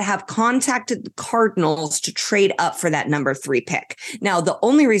 that have contacted the Cardinals to trade up for that number 3 pick. Now, the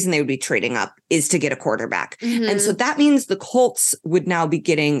only reason they would be trading up is to get a quarterback. And so that means the Colts would now be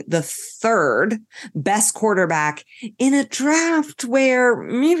getting the 3rd best quarterback in a draft where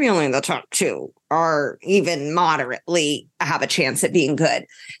maybe only the top 2 are even moderately have a chance at being good.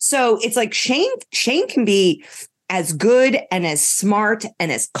 So it's like Shane can be as good and as smart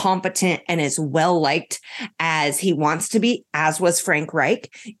and as competent and as well-liked as he wants to be, as was Frank Reich.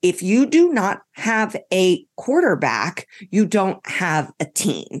 If you do not have a quarterback, you don't have a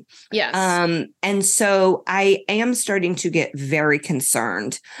team. Yes. And so I am starting to get very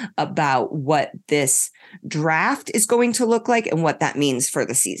concerned about what this draft is going to look like and what that means for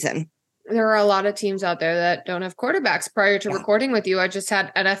the season. There are a lot of teams out there that don't have quarterbacks. Prior to recording with you, I just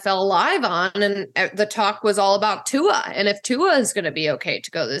had NFL Live on, and the talk was all about Tua and if Tua is going to be okay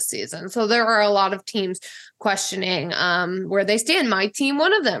to go this season. So there are a lot of teams questioning where they stand. My team,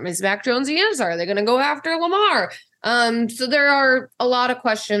 one of them, is Mac Jones the answer? Are they going to go after Lamar? So there are a lot of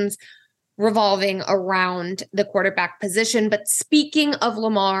questions revolving around the quarterback position. But speaking of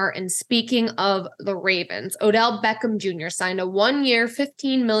Lamar and speaking of the Ravens, Odell Beckham Jr. signed a 1-year,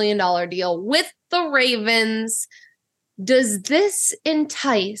 $15 million deal with the Ravens. Does this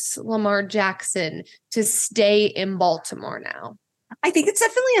entice Lamar Jackson to stay in Baltimore now? I think it's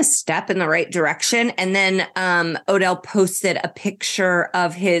definitely a step in the right direction. And then Odell posted a picture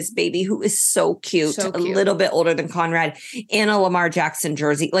of his baby, who is so cute, a little bit older than Conrad, in a Lamar Jackson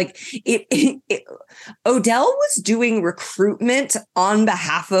jersey. Like Odell was doing recruitment on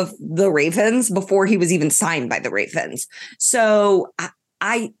behalf of the Ravens before he was even signed by the Ravens. So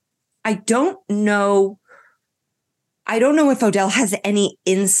I don't know. I don't know if Odell has any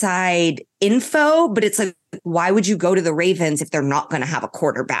inside info, but it's like, why would you go to the Ravens if they're not going to have a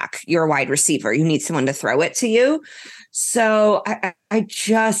quarterback? You're a wide receiver. You need someone to throw it to you. So I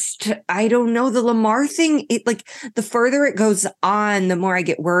don't know, the Lamar thing. It, like, the further it goes on, the more I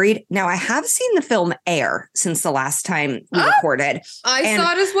get worried. Now, I have seen the film Air since the last time we recorded. I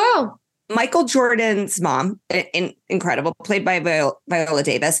saw it as well. Michael Jordan's mom, incredible, played by Viola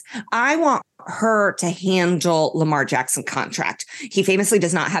Davis. I want her to handle Lamar Jackson contract. He famously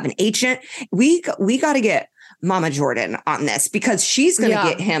does not have an agent. We got to get Mama Jordan on this because she's going to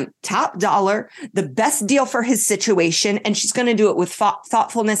get him top dollar, the best deal for his situation. And she's going to do it with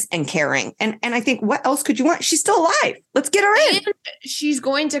thoughtfulness and caring. And I think, what else could you want? She's still alive. Let's get her in. And she's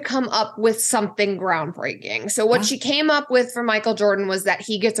going to come up with something groundbreaking. So what she came up with for Michael Jordan was that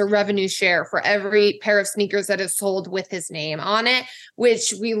he gets a revenue share for every pair of sneakers that is sold with his name on it,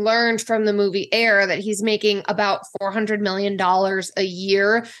 which we learned from the movie Air that he's making about $400 million a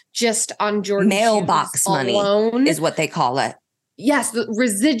year just on Jordan mailbox money is what they call it. Yes, the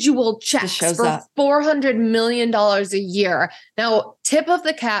residual checks for $400 million a year. Now, tip of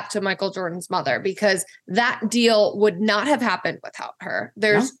the cap to Michael Jordan's mother, because that deal would not have happened without her.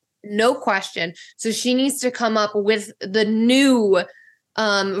 There's no question. So she needs to come up with the new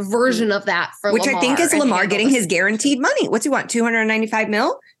version of that for which Lamar, I think is Lamar getting his guaranteed money. What's he want? 295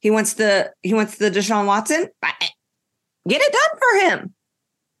 mil? He wants the Deshaun Watson. Get it done for him.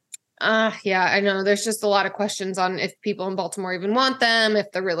 Yeah, I know. There's just a lot of questions on if people in Baltimore even want them,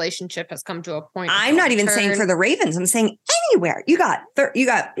 if the relationship has come to a point. I'm not even saying for the Ravens. I'm saying anywhere. You got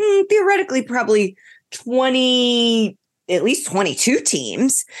theoretically probably 20, at least 22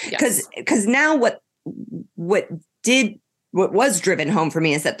 teams. Because now what was driven home for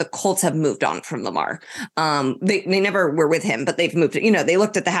me is that the Colts have moved on from Lamar. They never were with him, but they've moved. They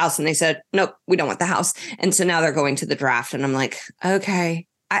looked at the house and they said, nope, we don't want the house. And so now they're going to the draft. And I'm like, okay.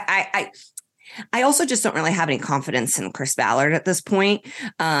 I also just don't really have any confidence in Chris Ballard at this point,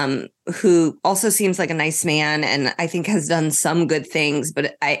 who also seems like a nice man and I think has done some good things,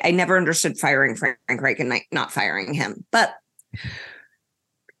 but I never understood firing Frank Reich and not firing him. But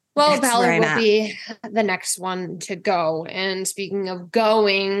Ballard will be the next one to go. And speaking of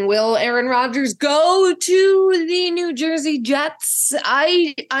going, will Aaron Rodgers go to the New Jersey Jets?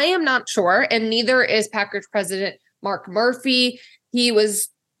 I am not sure, and neither is Packers president Mark Murphy. He was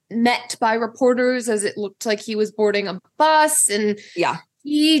met by reporters as it looked like he was boarding a bus, and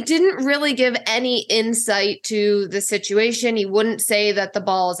he didn't really give any insight to the situation. He wouldn't say that the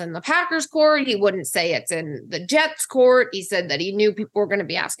ball is in the Packers court. He wouldn't say it's in the Jets court. He said that he knew people were going to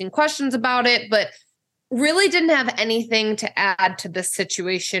be asking questions about it, but really didn't have anything to add to the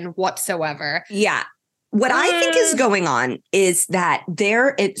situation whatsoever. Yeah. What I think is going on is that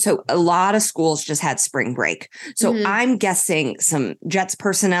so a lot of schools just had spring break. So I'm guessing some Jets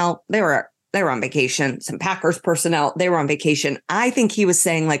personnel, they were on vacation. Some Packers personnel, they were on vacation. I think he was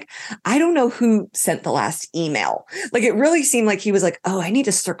saying, like, I don't know who sent the last email. Like, it really seemed like he was like, oh, I need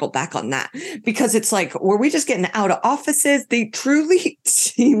to circle back on that, because it's like, were we just getting out of offices? They truly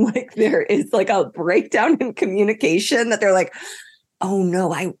seem like there is like a breakdown in communication, that they're like, oh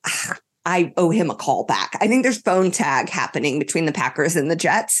no, I owe him a call back. I think there's phone tag happening between the Packers and the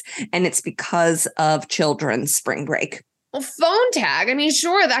Jets, and it's because of children's spring break. Well, phone tag. I mean,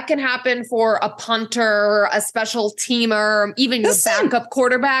 sure, that can happen for a punter, a special teamer, even your backup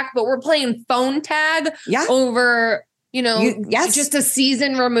quarterback, but we're playing phone tag over, just a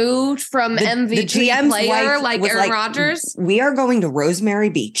season removed from MVP player like Aaron Rodgers. We are going to Rosemary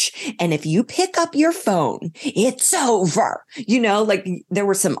Beach, and if you pick up your phone, it's over. There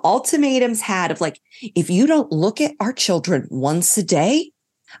were some ultimatums had of like, if you don't look at our children once a day,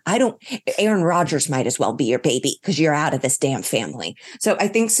 Aaron Rodgers might as well be your baby, because you're out of this damn family. So I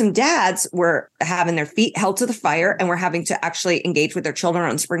think some dads were having their feet held to the fire and were having to actually engage with their children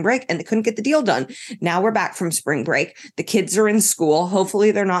on spring break, and they couldn't get the deal done. Now we're back from spring break. The kids are in school.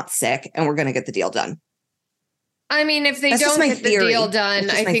 Hopefully they're not sick, and we're going to get the deal done. I mean, if they don't get the deal done,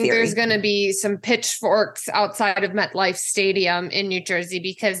 I think there's going to be some pitchforks outside of MetLife Stadium in New Jersey,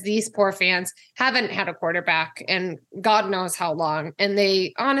 because these poor fans haven't had a quarterback in God knows how long. And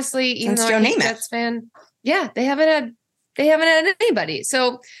they honestly, even though I'm a Jets fan, they haven't had anybody.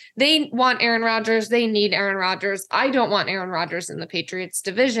 So they want Aaron Rodgers. They need Aaron Rodgers. I don't want Aaron Rodgers in the Patriots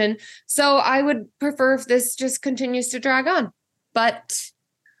division. So I would prefer if this just continues to drag on. But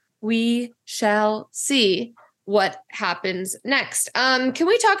we shall see what happens next. Can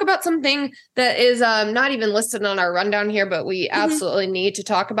we talk about something that is not even listed on our rundown here, but we absolutely need to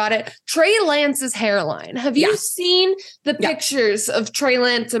talk about it? Trey Lance's hairline. Have you seen the pictures of Trey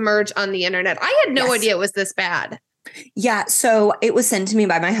Lance emerge on the internet? I had no idea it was this bad. Yeah, so it was sent to me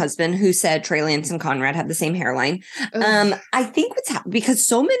by my husband, who said Trey Lance and Conrad have the same hairline. I think what's happened, because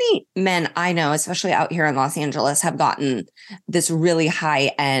so many men I know, especially out here in Los Angeles, have gotten this really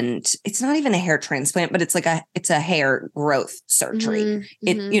high end. It's not even a hair transplant, but it's a hair growth surgery.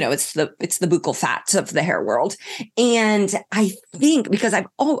 It's the buccal fat of the hair world. And I think, because I'm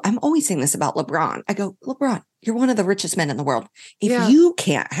always saying this about LeBron, I go, LeBron, you're one of the richest men in the world. If you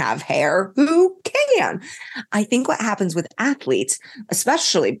can't have hair, who can? I think what happens with athletes,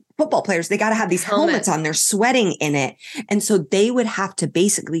 especially football players, they got to have these helmets on. They're sweating in it. And so they would have to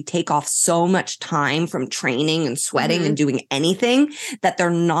basically take off so much time from training and sweating and doing anything that they're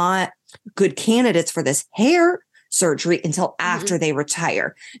not good candidates for this hair surgery until after they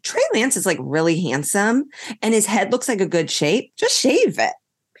retire. Trey Lance is like really handsome and his head looks like a good shape. Just shave it.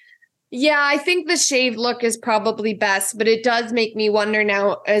 Yeah, I think the shaved look is probably best, but it does make me wonder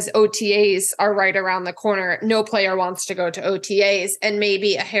now, as OTAs are right around the corner, no player wants to go to OTAs, and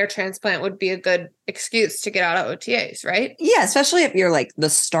maybe a hair transplant would be a good excuse to get out of OTAs, right? Yeah, especially if you're like the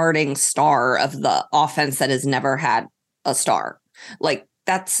starting star of the offense that has never had a star. Like,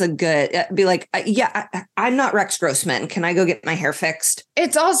 that's a good, be like, I'm not Rex Grossman. Can I go get my hair fixed?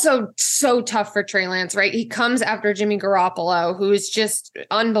 It's also so tough for Trey Lance, right? He comes after Jimmy Garoppolo, who is just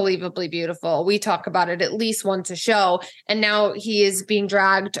unbelievably beautiful. We talk about it at least once a show. And now he is being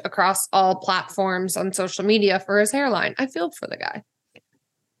dragged across all platforms on social media for his hairline. I feel for the guy.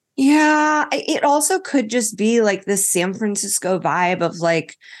 Yeah, it also could just be like this San Francisco vibe of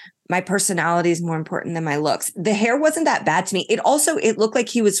like, my personality is more important than my looks. The hair wasn't that bad to me. It looked like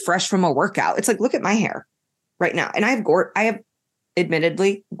he was fresh from a workout. It's like, look at my hair right now. And I have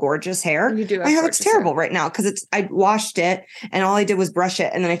admittedly gorgeous hair. You do. My hair looks terrible right now because I washed it and all I did was brush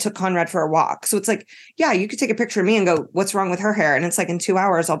it. And then I took Conrad for a walk. So it's like, yeah, you could take a picture of me and go, what's wrong with her hair? And it's like, in 2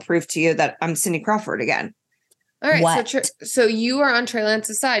 hours, I'll prove to you that I'm Cindy Crawford again. All right. So you are on Trey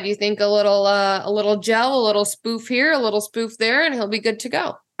Lance's side. You think a little gel, a little spoof here, a little spoof there, and he'll be good to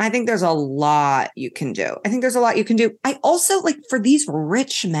go. I think there's a lot you can do. I also like, for these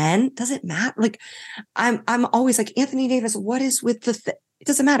rich men, does it matter? Like, I'm always like, Anthony Davis, what is with it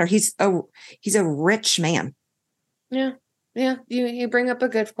doesn't matter. He's a rich man. Yeah. Yeah. You bring up a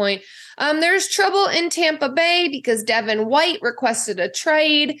good point. There's trouble in Tampa Bay because Devin White requested a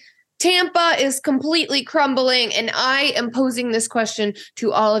trade. Tampa is completely crumbling, and I am posing this question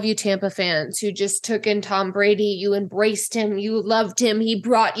to all of you Tampa fans who just took in Tom Brady. You embraced him. You loved him. He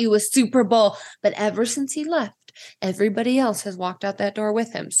brought you a Super Bowl. But ever since he left, everybody else has walked out that door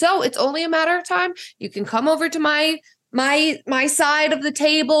with him. So it's only a matter of time. You can come over to my side of the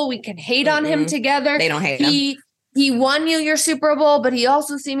table. We can hate on him together. They don't hate him. He won you your Super Bowl, but he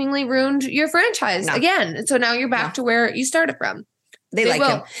also seemingly ruined your franchise again. And so now you're back to where you started from. They like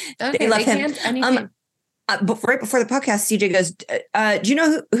him. Okay, they love him. Right before the podcast, CJ goes, do you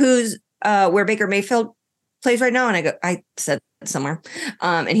know who's where Baker Mayfield plays right now? And I said somewhere.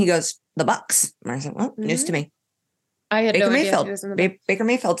 And he goes, the Bucks. And I said, well, news to me. I had Baker no Mayfield. idea. Baker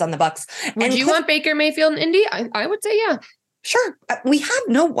Mayfield's on the Bucks. Would you want Baker Mayfield in Indy? I would say, yeah. Sure. We have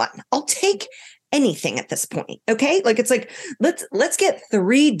no one. I'll take anything at this point. Okay. Like, it's like, let's get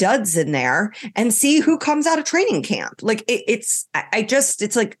 3 duds in there and see who comes out of training camp. Like it's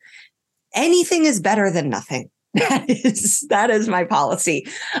like anything is better than nothing. That is my policy.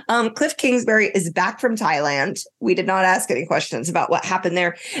 Cliff Kingsbury is back from Thailand. We did not ask any questions about what happened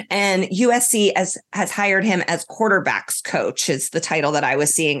there. And USC has hired him as quarterbacks coach is the title that I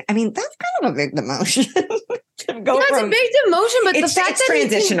was seeing. I mean, that's kind of a big demotion. It's a big demotion, but the fact that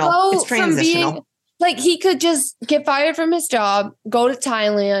transitional. It's transitional. Like, he could just get fired from his job, go to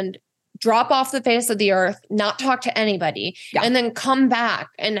Thailand, drop off the face of the earth, not talk to anybody, and then come back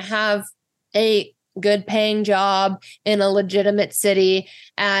and have a good paying job in a legitimate city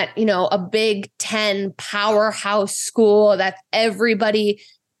at, a Big Ten powerhouse school that everybody,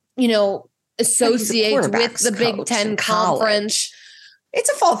 associates with the Big Ten conference. It's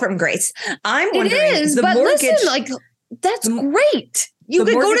a fall from grace. I'm wondering. It is, but listen, like, that's great. You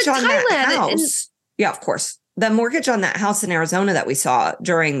could go to Thailand. Yeah, of course. The mortgage on that house in Arizona that we saw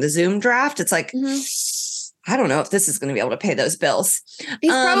during the Zoom draft, it's like, I don't know if this is going to be able to pay those bills.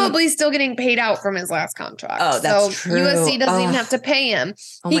 He's probably still getting paid out from his last contract. Oh, that's true. USC doesn't even have to pay him.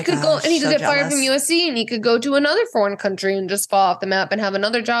 He could go and he could get fired from USC and he could go to another foreign country and just fall off the map and have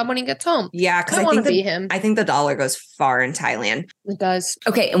another job when he gets home. Yeah, because I want to be him. I think the dollar goes far in Thailand. It does.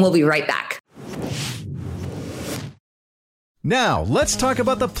 Okay, and we'll be right back. Now, let's talk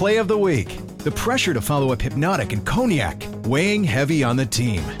about the play of the week. The pressure to follow up Hypnotic and Cognac, weighing heavy on the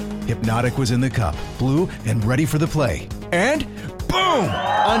team. Hypnotic was in the cup, blue, and ready for the play. And Boom!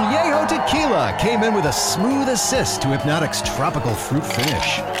 Añejo Tequila came in with a smooth assist to Hypnotic's tropical fruit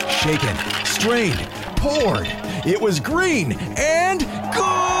finish. Shaken, strained, poured. It was green and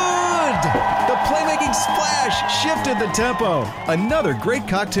good! The playmaking splash shifted the tempo. Another great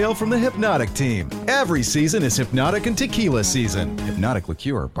cocktail from the Hypnotic team. Every season is Hypnotic and Tequila season. Hypnotic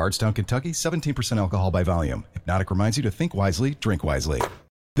Liqueur, Bardstown, Kentucky, 17% alcohol by volume. Hypnotic reminds you to think wisely, drink wisely.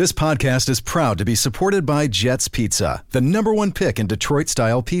 This podcast is proud to be supported by Jets Pizza, the #1 pick in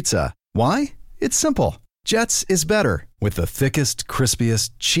Detroit-style pizza. Why? It's simple. Jets is better. With the thickest,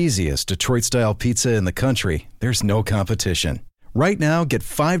 crispiest, cheesiest Detroit-style pizza in the country, there's no competition. Right now, get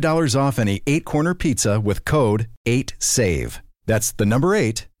 $5 off any 8-corner pizza with code 8SAVE. That's the number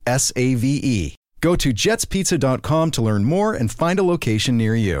 8, SAVE. Go to jetspizza.com to learn more and find a location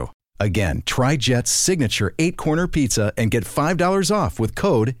near you. Again, try Jet's signature 8-corner pizza and get $5 off with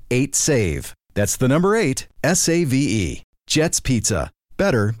code 8SAVE. That's the number 8, SAVE. Jet's Pizza.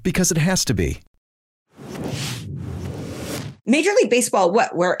 Better because it has to be. Major League Baseball,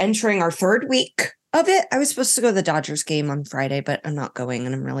 we're entering our 3rd week of it. I was supposed to go to the Dodgers game on Friday, but I'm not going,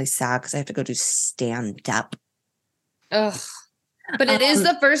 and I'm really sad because I have to go do stand-up. Ugh. But it is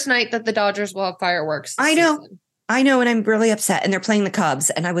the first night that the Dodgers will have fireworks this season. I know, and I'm really upset. And they're playing the Cubs,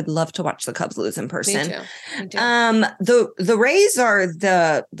 and I would love to watch the Cubs lose in person. Me too. The Rays are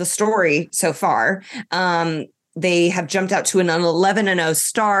the story so far. They have jumped out to an 11-0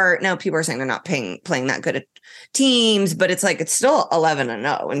 start. Now people are saying they're not playing that good at teams, but it's still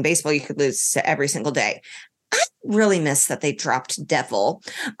 11-0. In baseball, you could lose every single day. I really miss that they dropped Devil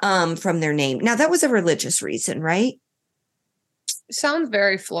from their name. Now that was a religious reason, right? Sounds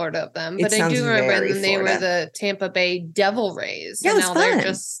very Florida of them, but I do remember when they were the Tampa Bay Devil Rays. Yeah, and now they're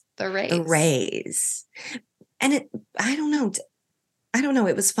just the Rays. The Rays. And I don't know.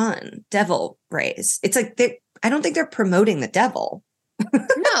 It was fun. Devil Rays. It's I don't think they're promoting the devil.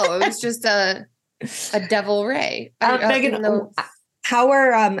 No, it was just a Devil Ray. Megan, how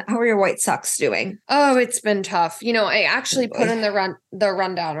are your White Sox doing? Oh, it's been tough. I actually put in the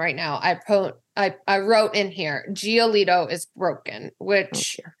rundown right now. I wrote in here, Giolito is broken,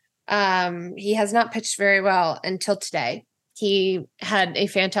 which he has not pitched very well until today. He had a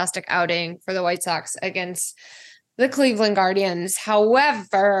fantastic outing for the White Sox against the Cleveland Guardians.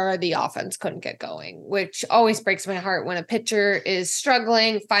 However, the offense couldn't get going, which always breaks my heart when a pitcher is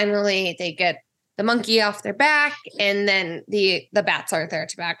struggling. Finally, they get the monkey off their back, and then the bats aren't there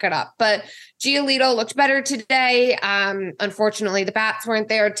to back it up. But Giolito looked better today. Unfortunately, the bats weren't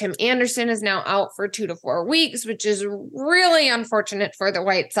there. Tim Anderson is now out for 2 to 4 weeks, which is really unfortunate for the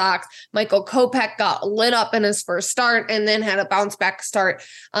White Sox. Michael Kopech got lit up in his first start and then had a bounce back start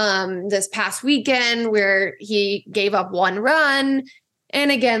this past weekend where he gave up 1 run. And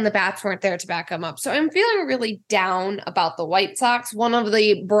again, the bats weren't there to back him up. So I'm feeling really down about the White Sox. One of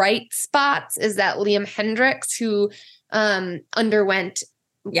the bright spots is that Liam Hendricks, who underwent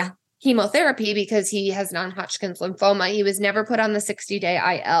chemotherapy because he has non-Hodgkin's lymphoma, he was never put on the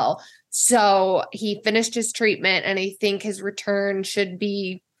 60-day IL. So he finished his treatment, and I think his return should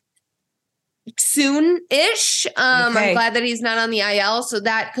be soon-ish. I'm glad that he's not on the IL, so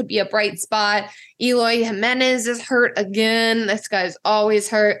that could be a bright spot. Eloy Jimenez is hurt again. This guy's always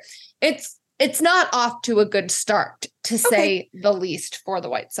hurt. It's not off to a good start, to say the least, for the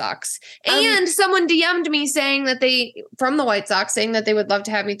White Sox. And someone DM'd me saying that from the White Sox, saying that they would love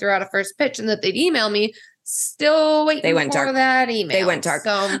to have me throw out a first pitch and that they'd email me. Still waiting for that email. They went dark.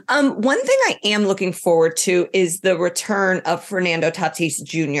 So, one thing I am looking forward to is the return of Fernando Tatis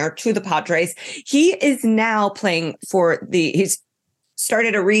Jr. to the Padres. He is now playing he's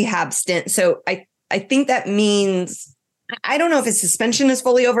started a rehab stint. So I think that means, I don't know if his suspension is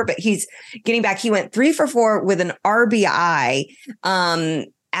fully over, but he's getting back. He went 3 for 4 with an RBI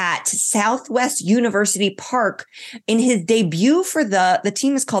at Southwest University Park in his debut for the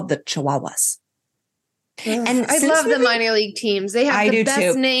team is called the Chihuahuas. And I love the minor league teams. They have the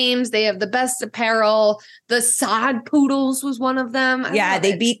best names. They have the best apparel. The Sod Poodles was one of them. Yeah,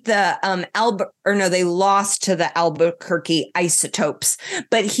 they beat the they lost to the Albuquerque Isotopes.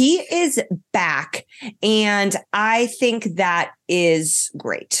 But he is back, and I think that is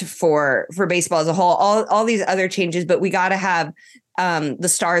great for baseball as a whole. All these other changes, but we got to have the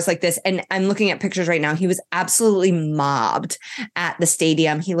stars like this. And I'm looking at pictures right now. He was absolutely mobbed at the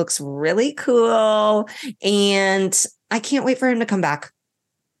stadium. He looks really cool. And I can't wait for him to come back.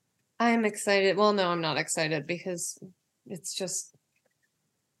 I'm excited. Well, no, I'm not excited because it's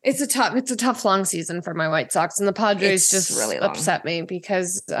a tough long season for my White Sox, and the Padres just really upset me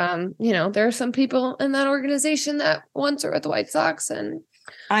because, there are some people in that organization that once are at the White Sox, and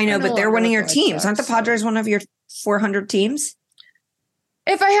I know, but they're one of your teams. Aren't the Padres one of your 400 teams?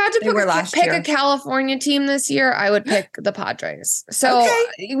 If I had to pick year. a California team this year, I would pick the Padres. So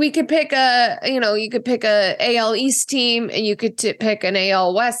we could pick you could pick a AL East team, and you could pick an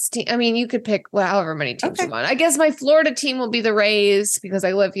AL West team. I mean, you could pick however many teams you want. I guess my Florida team will be the Rays because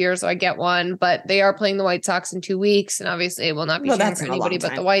I live here, so I get one. But they are playing the White Sox in 2 weeks, and obviously it will not be cheering for anybody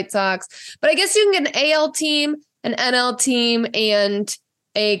but the White Sox. But I guess you can get an AL team, an NL team, and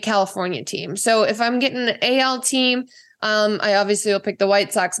a California team. So if I'm getting an AL team, I obviously will pick the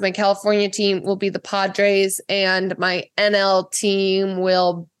White Sox. My California team will be the Padres, and my NL team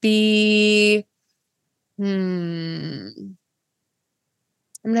will be. I'm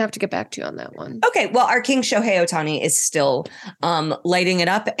gonna have to get back to you on that one. Okay, well, our King Shohei Ohtani is still lighting it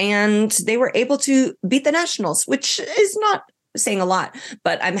up, and they were able to beat the Nationals, which is not saying a lot,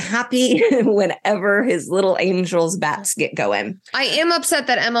 but I'm happy whenever his little Angels bats get going. I am upset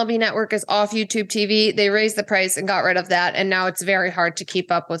that MLB Network is off YouTube TV. They raised the price and got rid of that, and now it's very hard to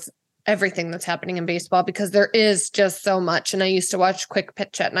keep up with everything that's happening in baseball because there is just so much. And I used to watch Quick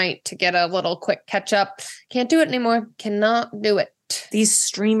Pitch at night to get a little quick catch up. Can't do it anymore. Cannot do it. These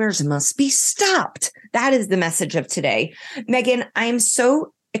streamers must be stopped. That is the message of today. Megan, I am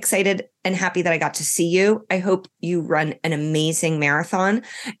so excited and happy that I got to see you. I hope you run an amazing marathon.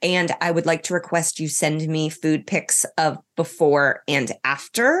 And I would like to request you send me food pics of before and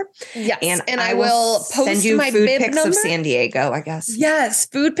after. Yes. And I will post send you my food bib pics number of San Diego, I guess. Yes.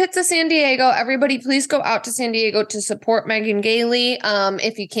 Food Pits of San Diego. Everybody, please go out to San Diego to support Megan Gailey.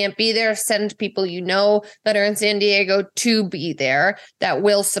 If you can't be there, send people you know that are in San Diego to be there that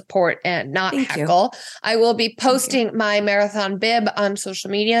will support and not heckle. I will be posting my marathon bib on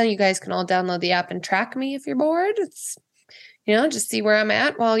social media. You guys can all download the app and track me if you're bored. It's, just see where I'm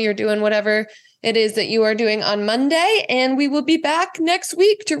at while you're doing whatever it is that you are doing on Monday. And we will be back next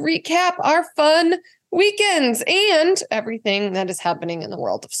week to recap our fun weekends and everything that is happening in the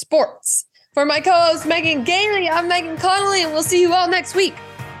world of sports. For my co-host, Megan Gailey, I'm Megan Connolly, and we'll see you all next week.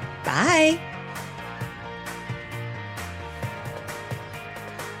 Bye.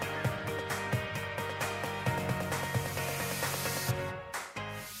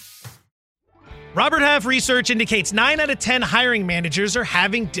 Robert Half research indicates 9 out of 10 hiring managers are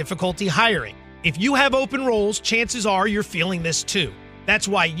having difficulty hiring. If you have open roles, chances are you're feeling this too. That's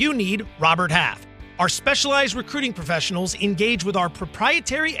why you need Robert Half. Our specialized recruiting professionals engage with our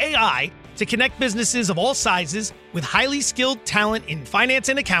proprietary AI to connect businesses of all sizes with highly skilled talent in finance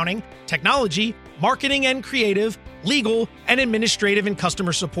and accounting, technology, marketing and creative, legal, and administrative and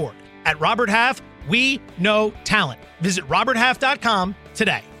customer support. At Robert Half, we know talent. Visit roberthalf.com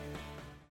today.